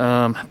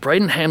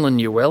 Braden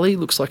Hamlin-Ueli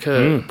looks like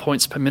a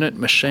points per minute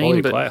machine,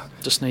 quality but player.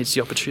 just needs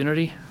the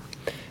opportunity.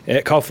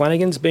 Yeah, Kyle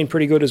Flanagan's been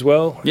pretty good as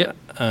well. Yeah.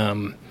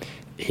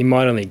 He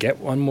might only get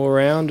one more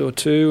round or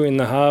two in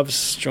the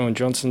halves. John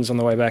Johnson's on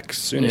the way back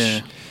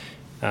soonish.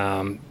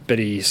 Yeah. But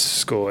he's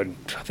scored,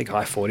 I think,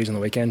 high 40s on the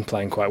weekend,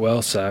 playing quite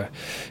well. So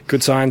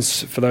good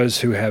signs for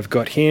those who have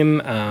got him.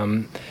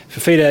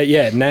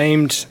 Fifita,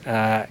 named,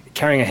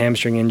 carrying a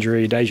hamstring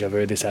injury. Deja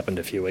vu, this happened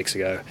a few weeks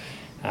ago.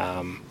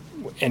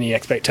 Any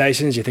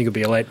expectations? Do you think it'll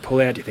be a late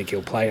pullout? Do you think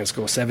he'll play and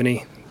score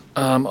 70?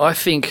 I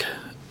think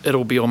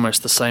it'll be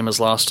almost the same as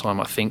last time.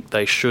 I think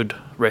they should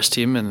rest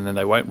him, and then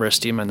they won't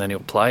rest him, and then he'll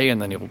play,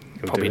 and then he'll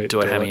probably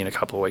do a hammy in a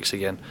couple of weeks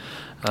again.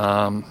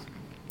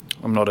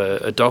 I'm not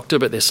a doctor,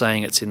 but they're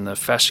saying it's in the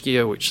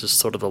fascia, which is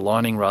sort of the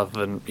lining, rather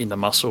than in the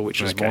muscle, which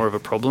is more of a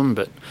problem.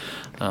 But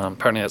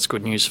apparently that's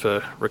good news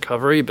for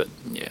recovery. But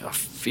yeah, I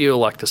feel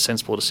like the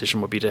sensible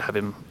decision would be to have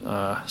him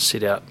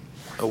sit out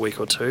a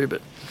week or two.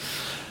 But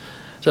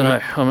I don't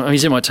know.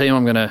 He's in my team.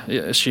 I'm going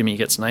to, assuming he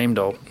gets named,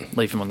 I'll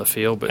leave him on the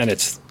field. But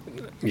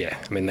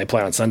they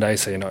play on Sunday,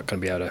 so you're not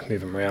going to be able to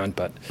move him around.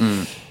 But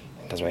it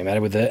doesn't really matter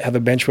with how the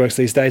bench works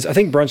these days. I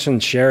think Bronson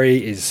Xerri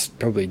is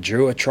probably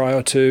due a try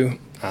or two.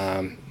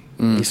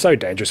 He's so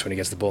dangerous when he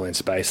gets the ball in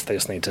space. They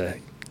just need to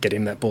get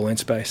him that ball in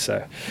space.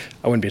 So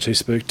I wouldn't be too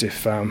spooked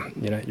if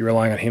you're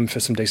relying on him for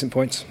some decent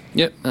points.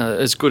 Yep,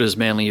 as good as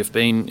Manly have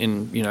been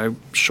in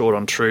short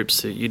on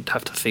troops, you'd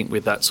have to think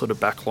with that sort of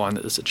back line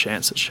that there's a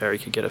chance that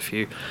Xerri could get a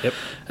few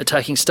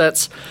attacking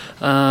stats.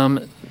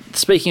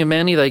 Speaking of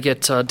Manly, they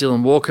get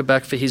Dylan Walker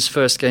back for his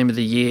first game of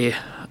the year.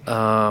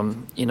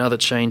 In other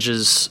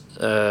changes,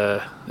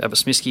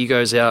 Abasmiski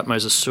goes out.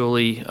 Moses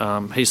Sully,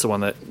 he's the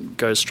one that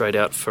goes straight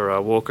out for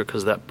Walker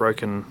because of that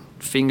broken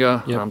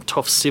finger. Yep.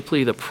 Toph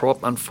Sipley, the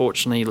prop,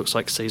 unfortunately, looks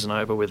like season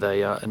over with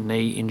a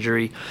knee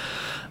injury.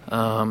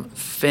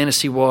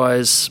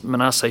 Fantasy-wise,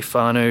 Manasseh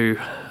Fanu,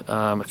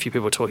 a few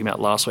people were talking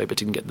about last week but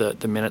didn't get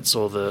the minutes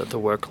or the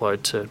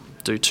workload to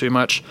do too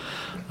much.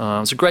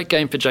 It's a great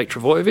game for Jake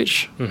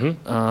Trbojevic,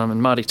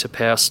 and Marty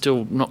Tapau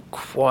still not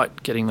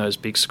quite getting those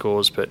big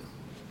scores, but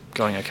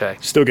going okay.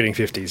 Still getting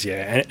 50s,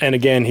 yeah. And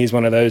again, he's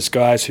one of those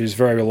guys who's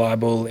very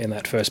reliable in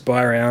that first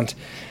buy round.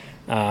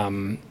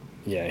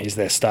 He's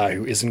their star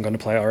who isn't going to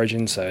play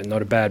Origin, so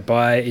not a bad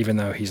buy, even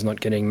though he's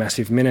not getting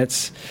massive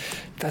minutes.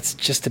 That's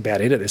just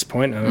about it at this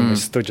point. I mean, we're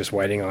still just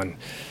waiting on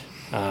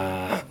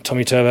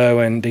Tommy Turbo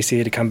and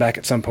DCE to come back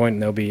at some point,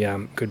 and there'll be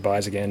good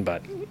buys again,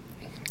 but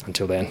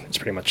until then, it's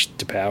pretty much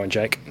Tapau and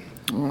Jake.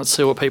 Let's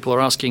see what people are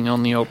asking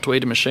on the old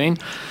Twitter machine.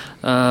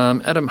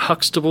 Adam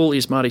Huxtable,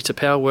 is Marty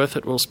Tapau worth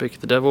it? We'll speak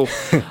of the devil.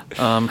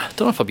 Don't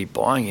know if I'll be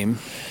buying him.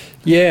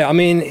 Yeah, I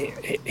mean,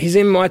 he's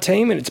in my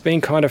team, and it's been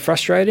kind of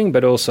frustrating,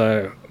 but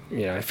also,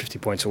 50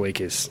 points a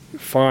week is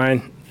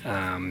fine.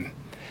 I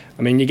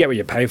mean, you get what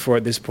you pay for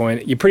at this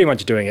point. You're pretty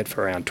much doing it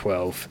for around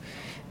 12.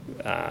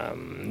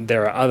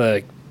 There are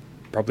other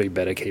probably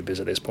better keepers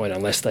at this point,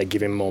 unless they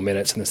give him more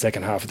minutes in the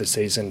second half of the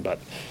season, but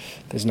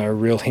there's no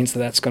real hints that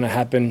that's going to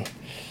happen.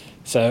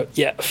 So,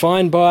 yeah,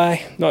 fine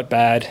buy, not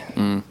bad.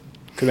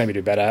 Could maybe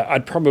do better.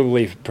 I'd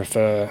probably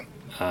prefer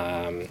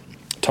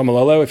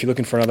Tomalolo if you're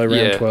looking for another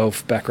round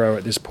 12 back row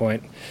at this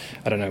point.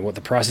 I don't know what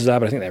the prices are,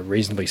 but I think they're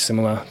reasonably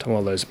similar.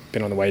 Tomalolo's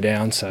been on the way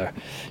down, so,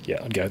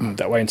 yeah, I'd go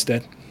that way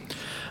instead.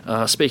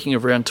 Speaking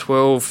of round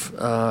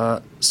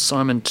 12,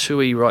 Simon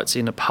Tui writes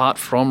in, apart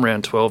from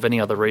round 12,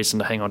 any other reason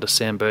to hang on to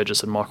Sam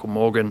Burgess and Michael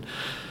Morgan?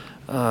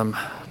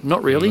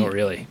 Not really. Not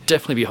really.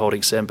 Definitely be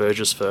holding Sam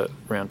Burgess for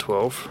round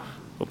 12.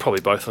 Well,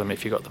 probably both of them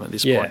if you got them at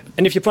this point.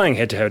 And if you're playing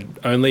head-to-head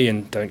only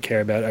and don't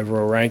care about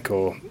overall rank,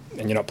 and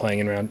you're not playing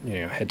in round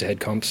head-to-head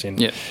comps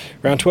in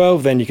round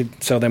 12, then you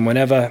could sell them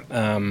whenever.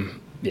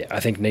 I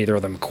think neither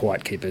of them are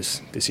quite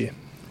keepers this year.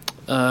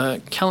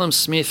 Callum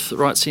Smith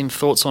writes in,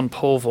 thoughts on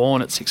Paul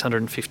Vaughan at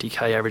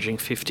 650k, averaging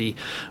 50,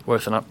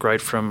 worth an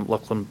upgrade from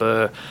Lachlan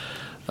Burr.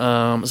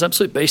 Was an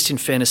absolute beast in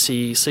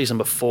fantasy season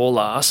before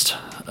last.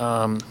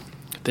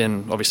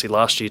 Then, obviously,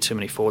 last year, too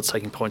many forwards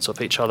taking points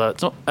off each other.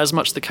 It's not as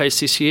much the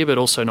case this year, but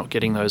also not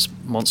getting those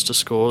monster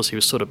scores. He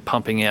was sort of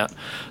pumping out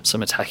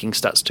some attacking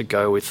stats to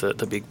go with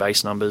the big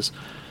base numbers.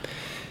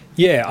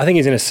 Yeah, I think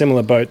he's in a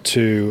similar boat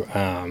to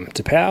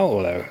Powell,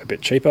 although a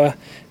bit cheaper.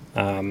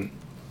 I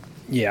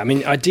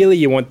mean, ideally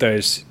you want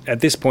those, at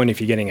this point, if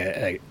you're getting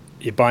a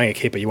you're buying a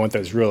keeper, you want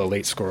those real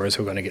elite scorers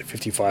who are going to get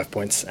 55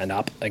 points and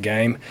up a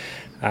game.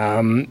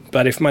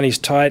 But if money's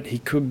tight, he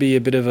could be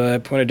a bit of a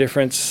point of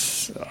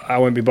difference. I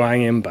won't be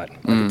buying him, but I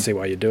can see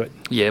why you do it.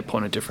 Yeah,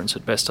 point of difference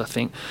at best, I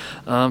think.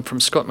 From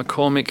Scott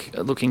McCormick,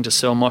 looking to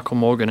sell Michael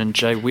Morgan and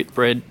Jay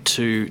Whitbread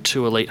to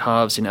two elite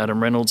halves in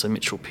Adam Reynolds and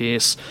Mitchell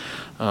Pearce.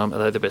 Are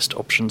they the best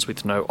options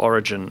with no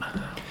origin?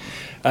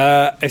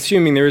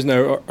 Assuming there is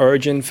no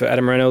origin for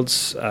Adam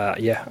Reynolds,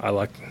 I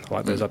like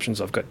those options.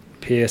 I've got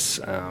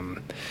Pearce.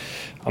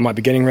 I might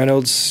be getting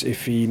Reynolds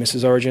if he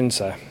misses origin,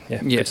 so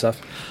good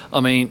stuff. I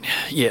mean,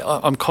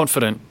 I'm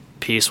confident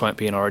Pearce won't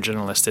be in origin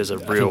unless there's a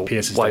real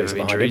wave of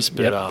injuries.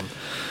 But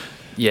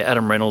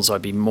Adam Reynolds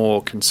I'd be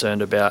more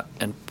concerned about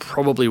and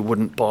probably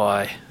wouldn't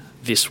buy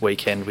this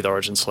weekend with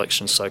origin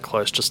selection so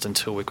close, just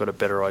until we've got a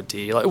better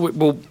idea. Like,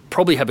 we'll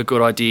probably have a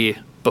good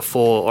idea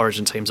before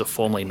origin teams are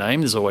formally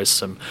named. There's always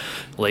some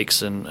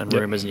leaks and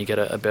rumours, and you get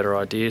a better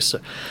idea. So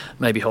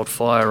maybe hold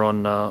fire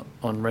on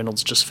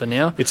Reynolds just for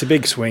now. It's a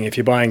big swing if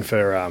you're buying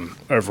for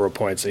overall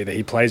points. Either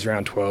he plays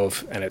round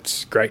 12 and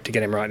it's great to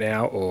get him right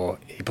now, or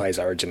he plays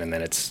origin and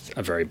then it's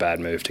a very bad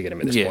move to get him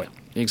at this point.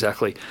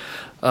 Exactly.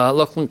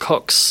 Lachlan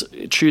Cox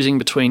choosing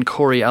between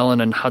Corey Allen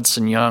and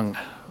Hudson Young.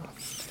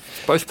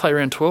 Both play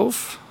round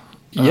 12?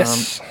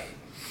 Yes.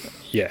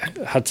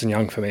 Hudson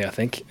Young for me, I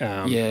think.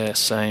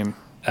 Same.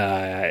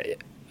 I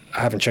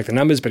haven't checked the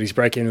numbers, but his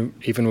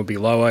break-even will be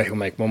lower. He'll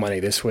make more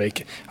money this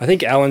week. I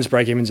think Allen's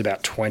break-even's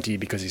about 20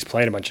 because he's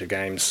played a bunch of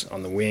games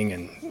on the wing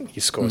and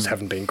his scores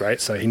haven't been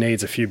great, so he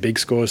needs a few big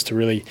scores to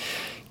really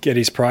get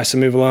his price to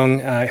move along.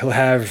 He'll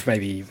have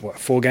maybe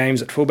 4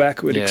 games at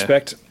fullback, we'd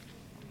expect,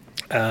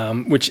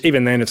 which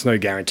even then it's no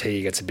guarantee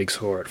he gets a big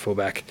score at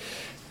fullback.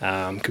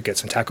 Could get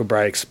some tackle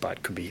breaks,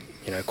 but could be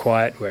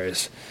quiet.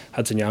 Whereas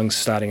Hudson Young's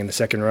starting in the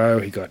second row.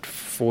 He got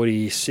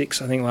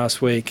 46, I think,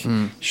 last week.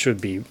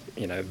 Should be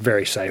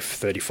very safe,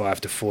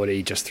 35 to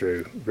 40 just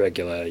through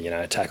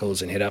regular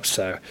tackles and hit ups.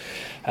 So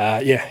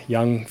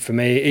Young for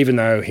me, even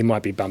though he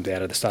might be bumped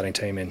out of the starting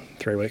team in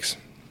 3 weeks.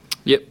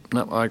 Yep,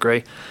 no, I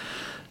agree.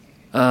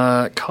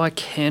 Kai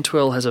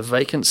Cantwell has a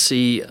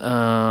vacancy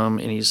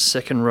in his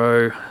second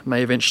row.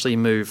 May eventually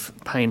move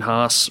Payne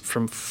Haas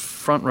from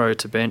front row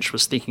to bench.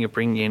 Was thinking of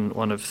bringing in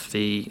one of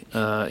the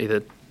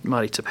either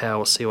Marty Tapau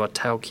or Siwa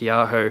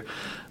Taukiaho,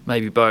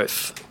 maybe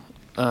both.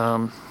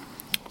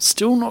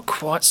 Still not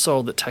quite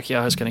sold that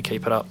Takiaho's going to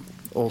keep it up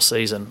all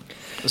season.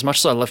 As much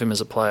as I love him as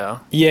a player.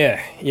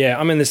 Yeah,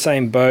 I'm in the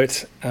same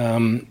boat.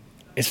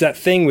 It's that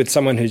thing with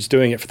someone who's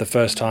doing it for the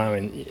first time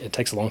and it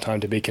takes a long time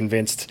to be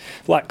convinced.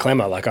 Like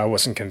Clemmer, I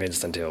wasn't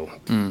convinced until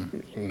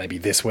maybe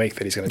this week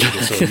that he's going to do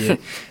this all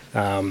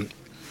year.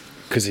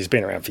 Because he's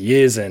been around for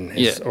years and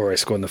he's already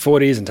scored in the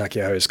 40s, and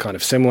Takiaho is kind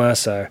of similar.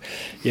 So,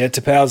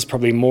 Tapau's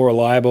probably more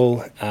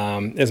reliable.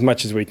 As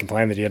much as we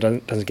complain that he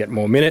doesn't get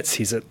more minutes,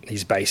 his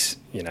base,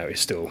 is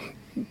still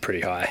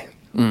pretty high.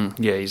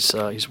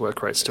 His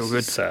work rate's still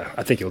good. So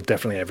I think he'll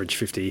definitely average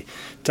 50.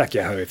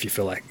 Takiaho, if you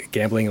feel like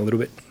gambling a little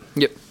bit.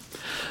 Yep.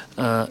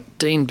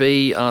 Dean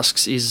B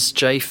asks, is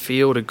Jay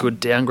Field a good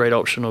downgrade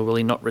option, or will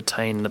he not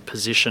retain the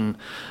position?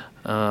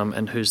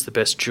 And who's the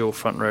best dual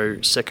front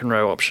row, second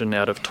row option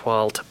out of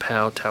Twal,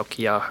 Tapau,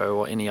 Taukiaho,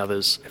 or any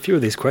others? A few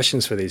of these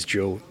questions for these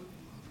dual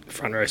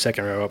front row,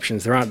 second row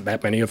options, there aren't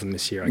that many of them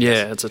this year, I guess.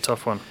 Yeah, it's a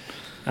tough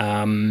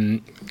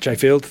one. Jay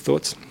Field,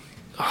 thoughts?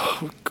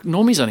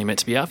 Normie's only meant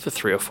to be out for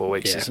 3 or 4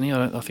 weeks, isn't he?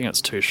 I think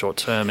that's too short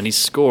term. And his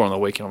score on the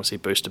weekend obviously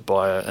boosted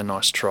by a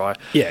nice try.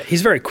 Yeah,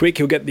 he's very quick.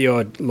 He'll get the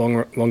odd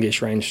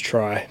longish range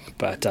try,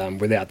 but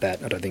without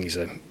that, I don't think he's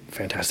a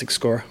fantastic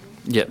scorer.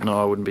 Yeah,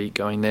 no, I wouldn't be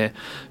going there.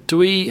 Did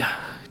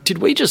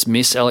we just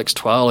miss Alex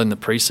Twal in the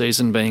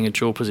preseason being a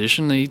dual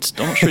position? I'm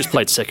not sure he's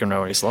played second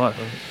row in his life.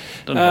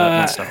 I don't know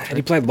that stuff. Had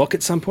he played lock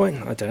at some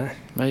point? I don't know.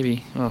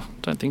 Maybe. Oh,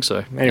 don't think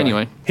so.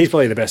 Anyway, he's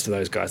probably the best of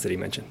those guys that he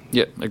mentioned.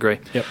 Yep, agree.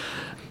 Yep.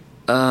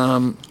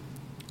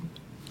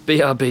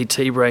 BRB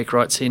T-Break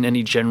writes in,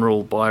 any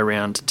general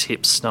buy-round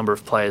tips, number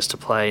of players to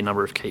play,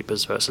 number of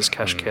keepers versus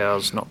cash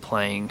cows not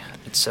playing,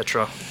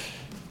 etc.?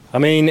 I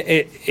mean,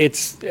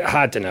 it's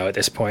hard to know at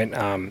this point.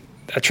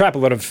 A trap a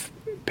lot of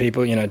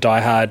people,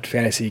 diehard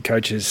fantasy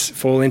coaches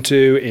fall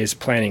into is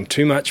planning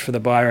too much for the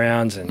buy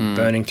rounds and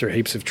burning through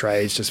heaps of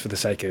trades just for the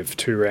sake of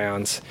 2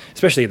 rounds,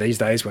 especially these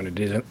days when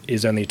it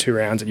is only 2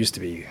 rounds. It used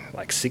to be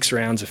like 6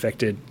 rounds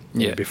affected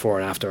before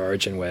and after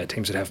Origin where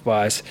teams would have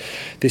buys.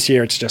 This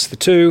year it's just the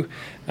 2.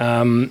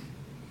 I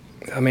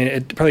mean,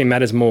 it probably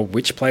matters more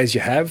which players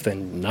you have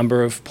than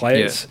number of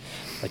players.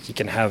 Yeah. Like you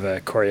can have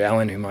a Corey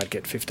Allen who might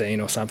get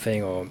 15 or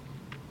something, or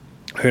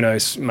who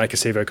knows, Mike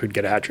Acevo could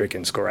get a hat-trick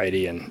and score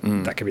 80,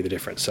 and that could be the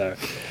difference. So,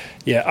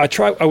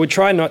 I would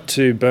try not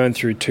to burn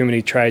through too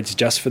many trades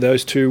just for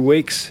those 2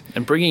 weeks.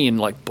 And bringing in,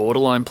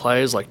 borderline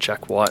players like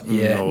Jack Whiten.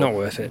 Yeah, not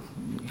worth it.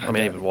 I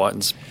mean, even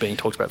Whiten's being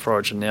talked about for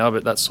Origin now,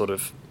 but that's sort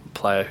of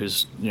player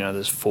who's,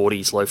 there's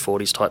 40s, low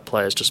 40s type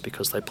players just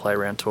because they play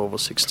around 12 or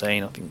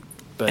 16. I think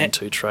burning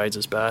 2 trades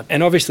is bad.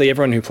 And obviously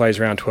everyone who plays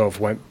round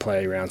 12 won't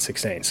play round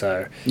 16.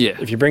 So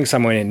if you bring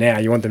someone in now,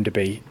 you want them to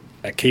be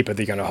a keeper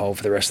they're going to hold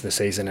for the rest of the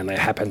season and they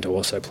happen to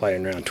also play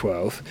in round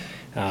 12,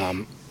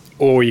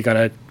 or you're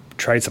going to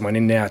trade someone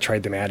in now,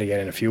 trade them out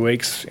again in a few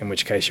weeks, in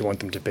which case you want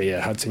them to be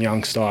a Hudson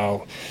Young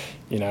style,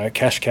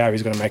 cash cow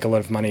who's going to make a lot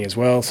of money as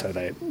well. So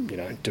they're,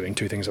 doing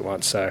two things at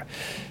once. So,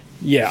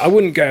 yeah, I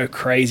wouldn't go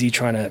crazy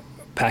trying to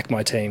pack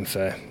my team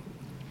for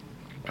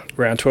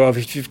round 12.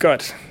 If you've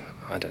got,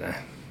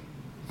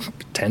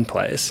 10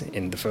 players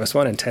in the first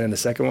one and 10 in the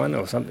second one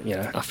or something,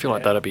 I feel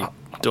like that'd be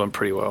doing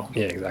pretty well.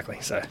 Yeah, exactly.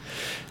 So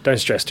don't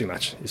stress too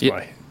much is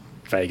my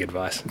vague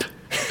advice.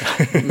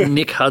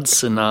 Nick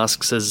Hudson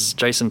asks, has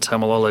Jason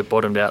Taumalolo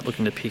bottomed out,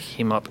 looking to pick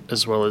him up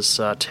as well as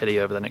Teddy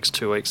over the next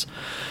 2 weeks?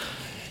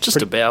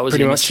 Just about. Was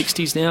he in the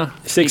 60s now?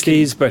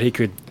 60s, but he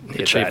could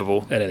hit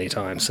achievable that at any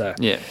time. So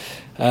yeah,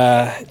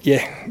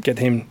 get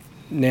him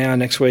now,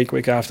 next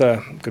week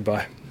after.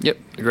 Goodbye. Yep,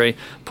 agree.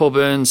 Paul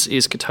Burns,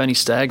 is Katoni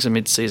Staggs a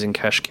mid-season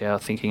cash cow,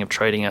 thinking of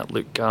trading out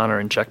Luke Garner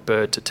and Jack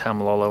Bird to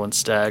Taumalolo and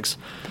Staggs?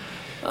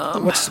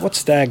 What's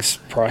Staggs'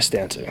 price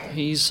down to?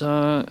 He's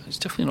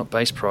definitely not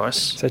base price.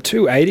 So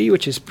 280,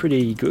 which is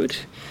pretty good.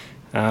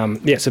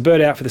 So Bird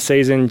out for the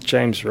season.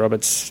 James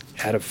Roberts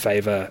out of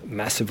favour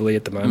massively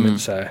at the moment.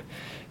 So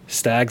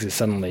Staggs is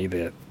suddenly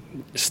the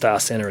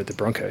star centre at the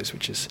Broncos,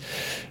 which is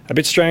a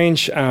bit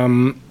strange.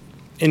 In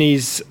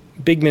his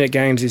big minute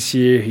games this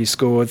year, he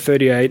scored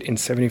 38 in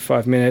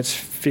 75 minutes,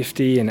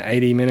 50 in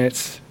 80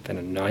 minutes, then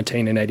a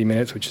 19 in 80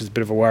 minutes, which is a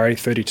bit of a worry,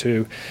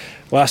 32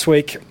 last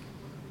week.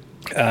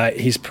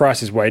 His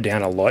price is way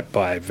down a lot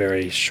by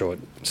very short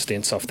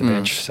stints off the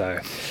bench, so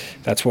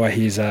that's why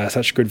he's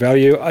such good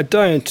value. I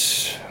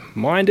don't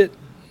mind it.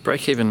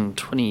 Break even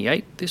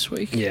 28 this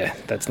week? Yeah,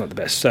 that's not the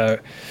best. So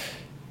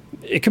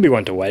it could be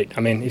one to wait.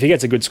 I mean, if he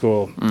gets a good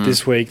score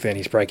this week, then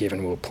his break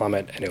even will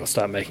plummet and he'll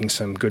start making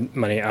some good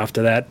money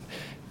after that.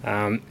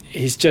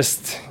 He's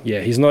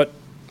not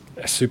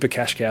a super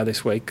cash cow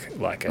this week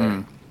like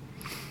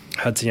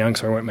Hudson Young,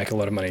 so he won't make a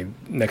lot of money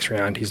next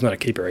round. He's not a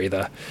keeper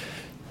either.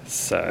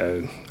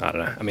 So, I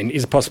don't know. I mean,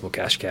 he's a possible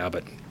cash cow,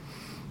 but...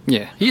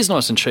 Yeah, he is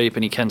nice and cheap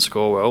and he can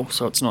score well,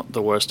 so it's not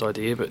the worst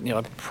idea, but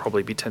I'd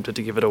probably be tempted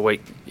to give it a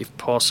week if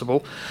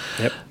possible.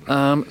 Yep.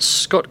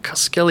 Scott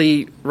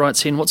Cuskelly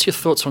writes in, what's your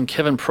thoughts on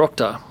Kevin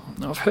Proctor?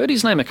 I've heard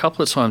his name a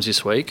couple of times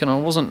this week and I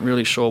wasn't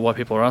really sure why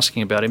people are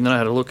asking about him. Then I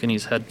had a look and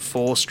he's had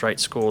 4 straight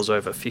scores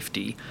over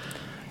 50,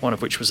 one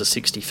of which was a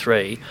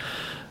 63.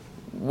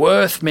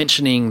 Worth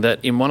mentioning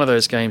that in one of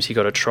those games he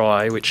got a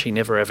try, which he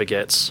never ever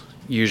gets,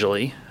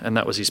 usually, and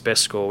that was his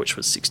best score, which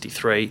was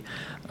 63.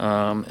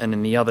 And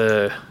in the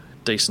other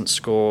decent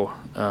score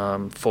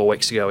 4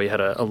 weeks ago, he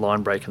had a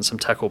line break and some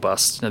tackle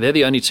busts. Now, they're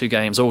the only 2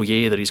 games all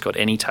year that he's got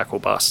any tackle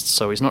busts,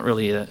 so he's not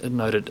really a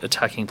noted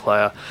attacking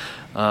player.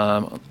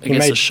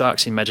 Against the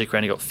Sharks in Magic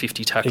Round, he got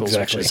 50 tackles,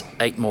 which is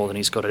 8 more than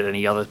he's got at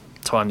any other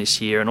time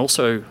this year, and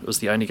also it was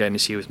the only game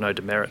this year with no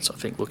demerits, I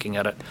think, looking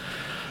at it.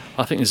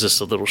 I think it's just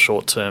a little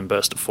short-term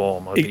burst of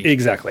form.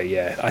 Exactly,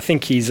 yeah. I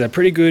think he's a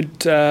pretty good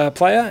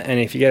player, and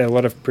if you get a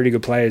lot of pretty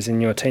good players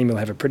in your team, you'll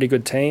have a pretty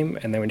good team,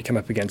 and then when you come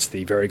up against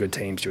the very good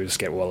teams, you'll just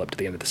get walloped at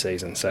the end of the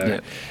season. So,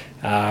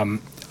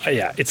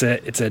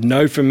 it's a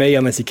no from me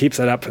unless he keeps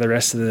that up for the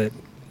rest of the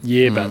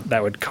year, but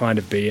that would kind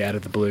of be out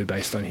of the blue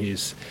based on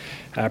his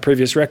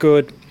previous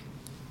record.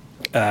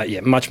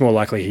 Much more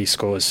likely he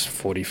scores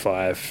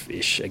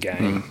 45-ish a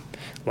game,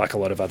 like a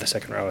lot of other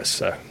second rowers,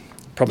 so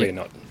probably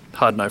not.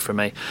 Hard no from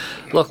me.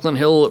 Lachlan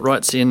Hill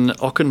writes in,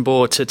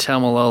 Ockenbaugh to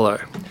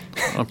Taumalolo.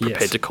 I'm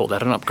prepared to call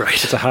that an upgrade.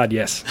 It's a hard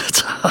yes.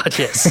 It's a hard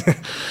yes.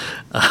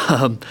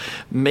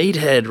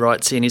 Meathead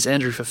writes in, is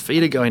Andrew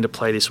Fafita going to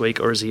play this week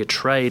or is he a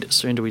trade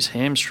soon to his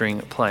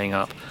hamstring playing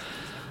up?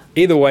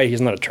 Either way,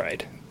 he's not a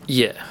trade.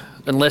 Yeah,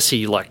 unless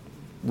he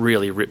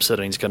really rips it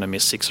and he's going to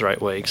miss 6 or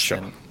 8 weeks. Sure.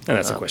 And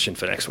that's a question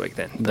for next week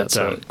then. That's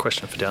a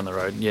question for down the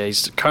road. Yeah,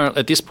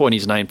 at this point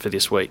he's named for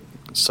this week.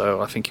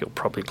 So I think he'll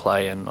probably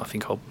play, and I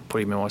think I'll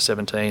put him in my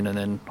 17, and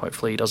then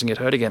hopefully he doesn't get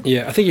hurt again.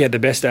 Yeah, I think he had the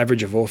best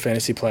average of all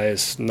fantasy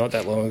players not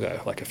that long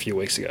ago, like a few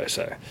weeks ago.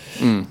 So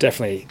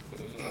definitely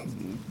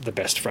the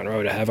best front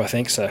row to have, I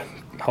think. So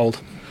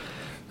hold.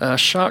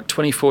 Shark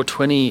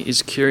 2420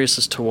 is curious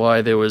as to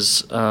why there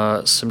was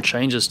some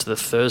changes to the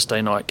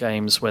Thursday night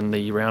games when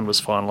the round was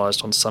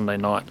finalised on Sunday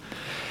night.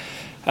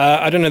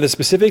 I don't know the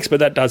specifics, but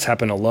that does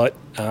happen a lot.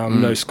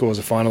 No scores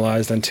are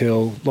finalised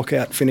until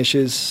lockout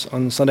finishes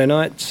on Sunday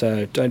night,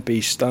 so don't be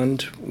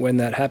stunned when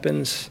that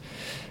happens.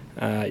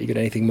 You got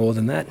anything more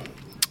than that?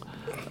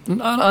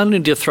 I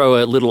need to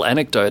throw a little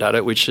anecdote at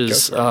it, which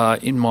is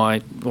in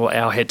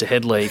our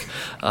head-to-head league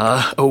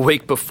a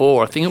week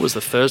before. I think it was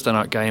the Thursday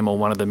night game or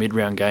one of the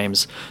mid-round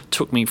games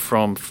took me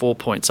from 4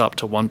 points up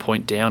to 1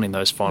 point down in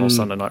those final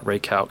Sunday night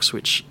recalcs,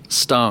 which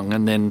stung.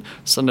 And then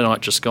Sunday night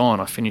just gone,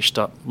 I finished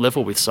up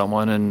level with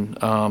someone, and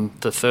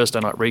the Thursday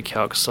night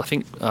recalcs, I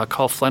think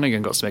Kyle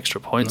Flanagan got some extra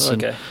points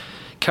and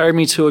carried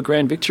me to a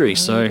grand victory.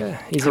 So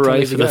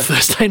hooray for the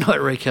Thursday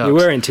night recalcs. You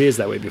were in tears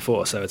that week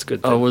before, so it's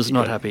good. I was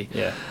not happy.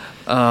 Yeah.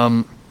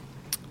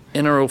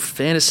 NRL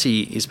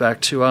Fantasy is back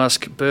to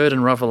ask, Bird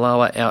and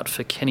Ravalawa out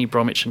for Kenny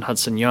Bromwich and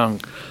Hudson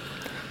Young.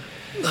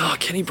 Oh,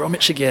 Kenny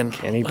Bromwich again.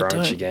 Kenny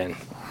Bromwich again.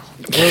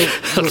 Well,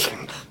 look,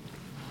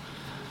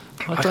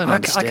 I don't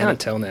understand. I can't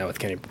tell now with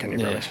Kenny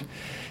Bromwich.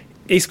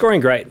 He's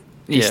scoring great.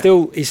 He's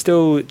Yeah.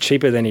 still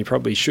cheaper than he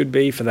probably should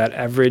be for that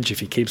average if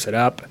he keeps it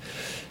up.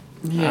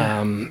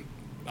 Yeah.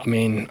 I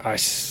mean,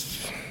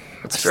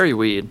 It's very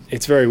weird.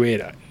 It's very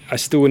weird. I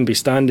still wouldn't be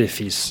stunned if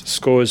his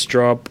scores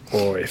drop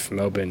or if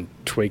Melbourne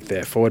tweak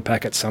their forward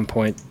pack at some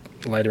point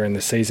later in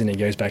the season. He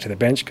goes back to the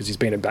bench because he's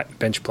been a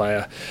bench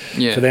player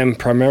Yeah. for them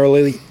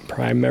primarily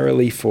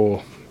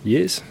for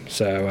years.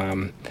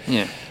 So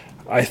Yeah.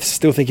 I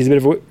still think he's a bit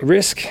of a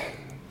risk.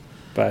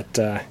 But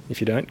if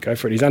you don't, go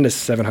for it. He's under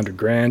 700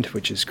 grand,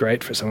 which is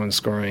great for someone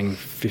scoring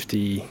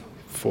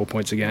 54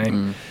 points a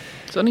game.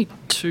 There's only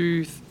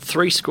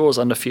 3 scores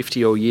under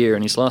 50 all year,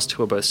 and his last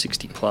 2 are both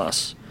 60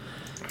 plus.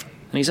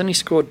 And he's only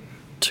scored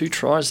 2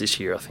 tries this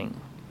year, I think.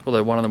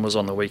 Although one of them was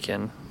on the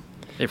weekend.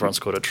 Everyone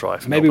scored a try.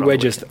 For Maybe Melbourne we're on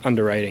the just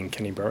underrating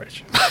Kenny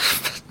Bromwich.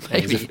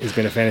 Maybe. He's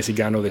been a fantasy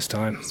gun all this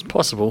time. It's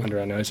possible. Under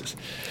our noses.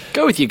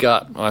 Go with your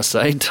gut, I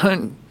say.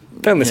 Don't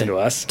listen to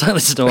us. Don't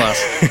listen to us.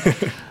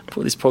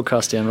 Put this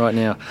podcast down right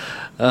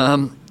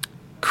now.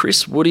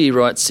 Chris Woody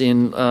writes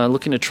in,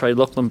 looking to trade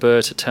Lachlan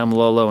Burr to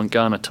Taumalolo and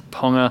Garner to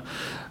Ponga.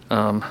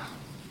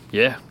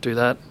 Yeah, do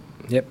that.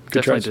 Yep,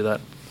 good Definitely trades. do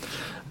that.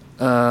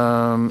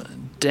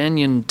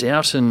 Danyon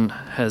Doughton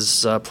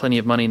has plenty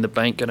of money in the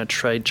bank, going to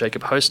trade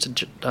Jacob Host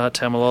to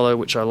Taumalolo,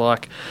 which I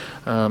like.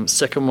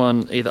 Second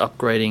one, either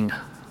upgrading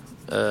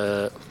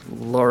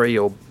Laurie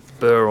or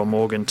Burr or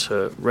Morgan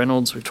to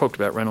Reynolds. We've talked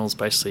about Reynolds,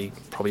 basically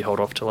probably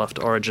hold off till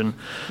after Origin.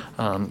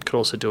 Could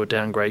also do a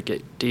downgrade,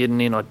 get Dearden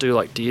in. I do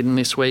like Dearden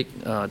this week.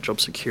 Job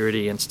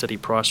security and steady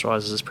price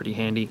rises is pretty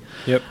handy.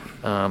 Yep.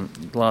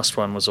 Last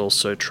one was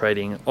also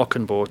trading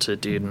Ockenbaugh to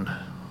Dearden.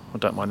 I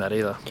don't mind that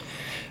either.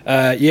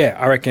 Yeah,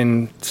 I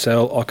reckon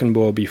sell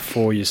Ockenbaugh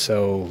before you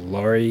sell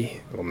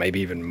Laurie or maybe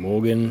even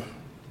Morgan.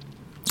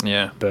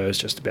 Yeah. Burr's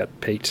just about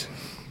peaked.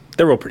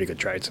 They're all pretty good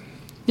trades.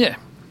 Yeah.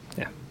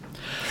 Yeah.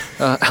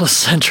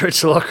 Alessandro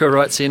Toloco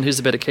writes in, who's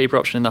the better keeper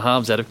option in the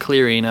halves out of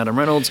Cleary and Adam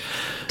Reynolds?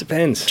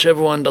 Depends.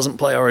 Whichever one doesn't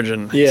play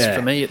Origin Yeah.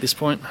 for me at this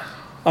point.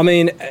 I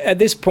mean, at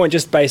this point,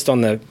 just based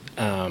on the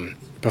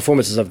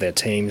performances of their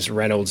teams,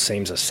 Reynolds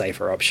seems a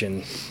safer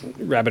option.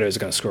 Rabbitoh is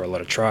going to score a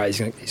lot of tries.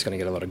 He's going to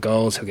get a lot of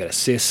goals. He'll get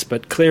assists.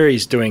 But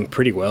Cleary's doing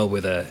pretty well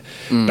with a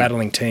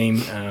battling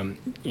team.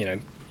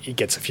 He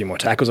gets a few more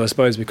tackles, I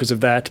suppose, because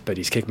of that. But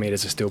his kick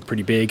meters are still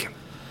pretty big.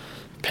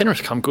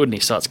 Penrith come good and he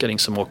starts getting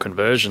some more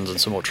conversions and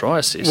some more try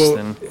assists.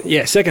 Well,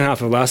 yeah, second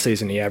half of last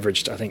season he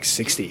averaged, I think,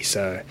 60.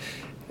 So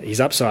his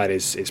upside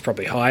is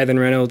probably higher than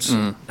Reynolds.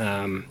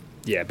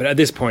 Yeah, but at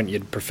this point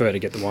you'd prefer to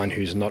get the one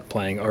who's not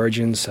playing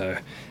Origin. So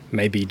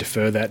maybe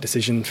defer that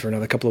decision for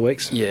another couple of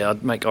weeks. Yeah,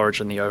 I'd make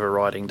Origin the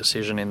overriding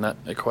decision in that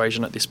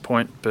equation at this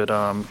point. But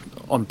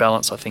on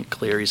balance, I think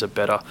Cleary's a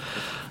better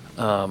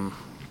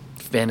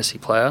fantasy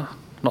player.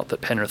 Not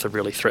that Penrith have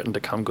really threatened to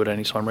come good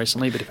anytime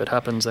recently, but if it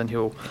happens, then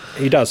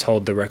He does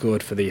hold the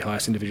record for the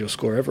highest individual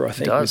score ever, I think.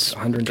 He does. With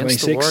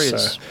 126, Against the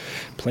Warriors. so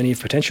plenty of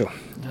potential.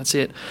 That's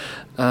it.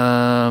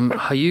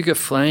 Hayuga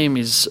Flame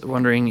is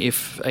wondering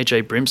if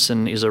AJ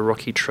Brimson is a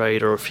rocky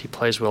trade or if he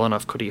plays well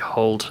enough, could he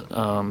hold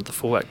the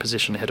fullback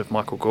position ahead of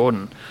Michael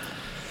Gordon?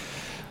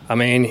 I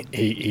mean,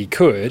 he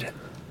could.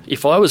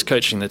 If I was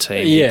coaching the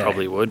team, he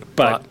probably would.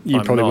 But you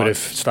I'm probably not. would have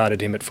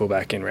started him at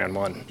fullback in round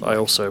 1. I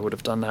also would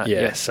have done that.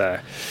 Yeah, so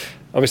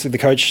obviously the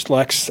coach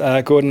likes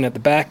Gordon at the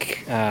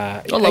back.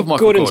 I love Michael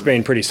Gordon's Gordon.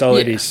 been pretty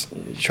solid. Yeah.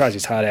 He tries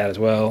his heart out as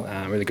well.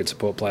 Really good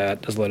support player.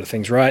 Does a lot of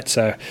things right.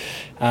 So,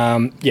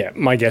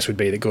 my guess would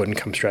be that Gordon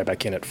comes straight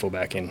back in at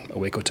fullback in a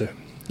week or two.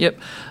 Yep.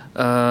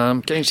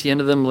 Getting to the end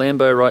of them,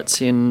 Lambo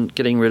writes in,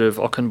 getting rid of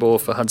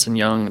Ockenbaugh for Hudson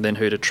Young, then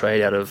who to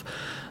trade out of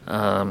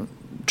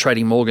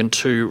trading Morgan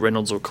to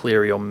Reynolds or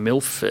Cleary or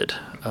Milford.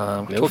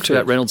 Talked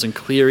about Reynolds and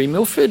Cleary.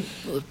 Milford,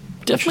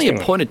 definitely a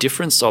point of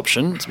difference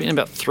option. It's been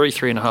about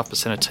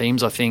 3.5% of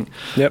teams, I think.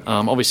 Yep.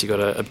 Obviously got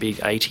a big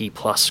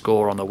 80-plus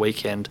score on the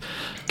weekend.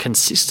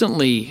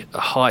 Consistently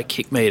high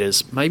kick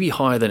meters, maybe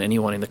higher than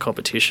anyone in the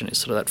competition. Is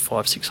sort of that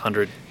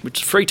 500-600,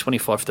 which free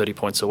 25, 30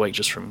 points a week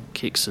just from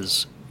kicks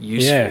is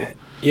useful.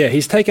 Yeah,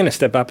 he's taken a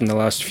step up in the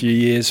last few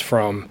years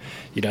from,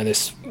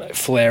 this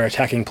flair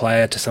attacking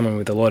player to someone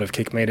with a lot of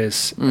kick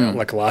meters.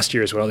 Like last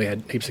year as well, he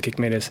had heaps of kick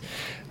meters.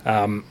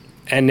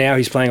 And now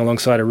he's playing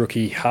alongside a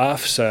rookie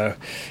half. So,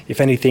 if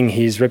anything,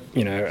 his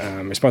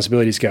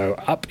responsibilities go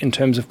up in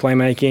terms of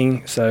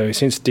playmaking. So,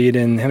 since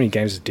Dearden, how many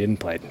games has Dearden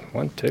played?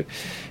 1, 2?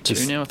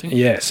 2 now, I think.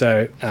 Yeah,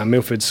 so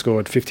Milford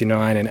scored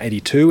 59 and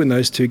 82 in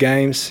those 2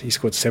 games. He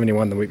scored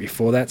 71 the week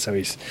before that, so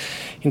he's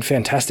in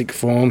fantastic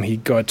form. He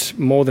got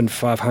more than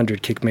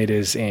 500 kick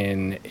meters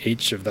in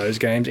each of those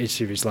games,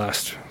 each of his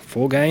last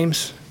 4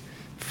 games.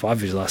 5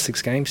 of his last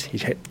 6 games, he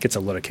gets a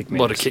lot of kick meters.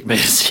 A lot of kick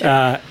meters.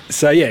 Yeah.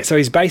 So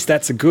his base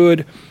stats are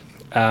good.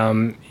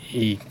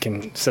 He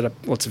can set up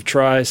lots of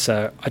tries.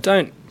 So I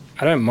don't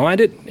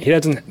mind it. He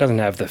doesn't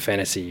have the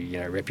fantasy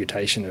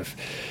reputation of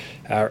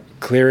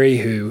Cleary,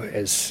 who,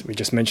 as we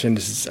just mentioned,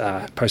 has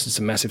posted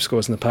some massive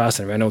scores in the past,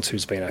 and Reynolds,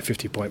 who's been a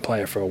 50-point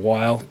player for a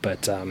while.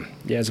 But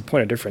as a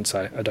point of difference,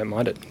 I don't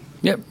mind it.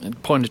 Yep,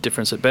 point of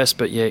difference at best,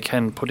 but it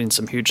can put in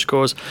some huge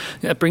scores.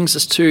 That brings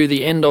us to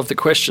the end of the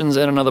questions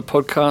and another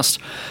podcast.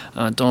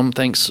 Dom,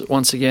 thanks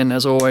once again,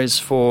 as always,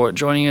 for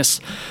joining us.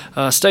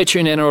 Stay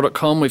tuned to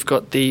NRL.com. We've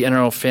got the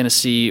NRL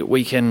Fantasy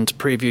Weekend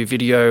preview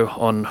video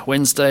on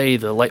Wednesday,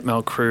 the Late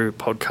Mail Crew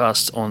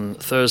podcast on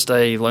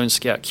Thursday, Lone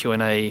Scout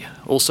Q&A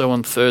also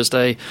on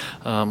Thursday,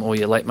 all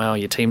your late mail,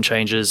 your team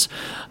changes.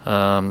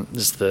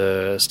 There's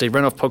the Steve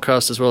Renoff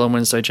podcast as well on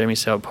Wednesday. Jamie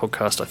Soward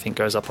podcast, I think,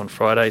 goes up on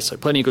Friday. So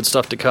plenty of good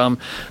stuff to come.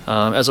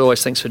 As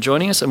always, thanks for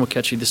joining us, and we'll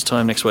catch you this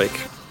time next week.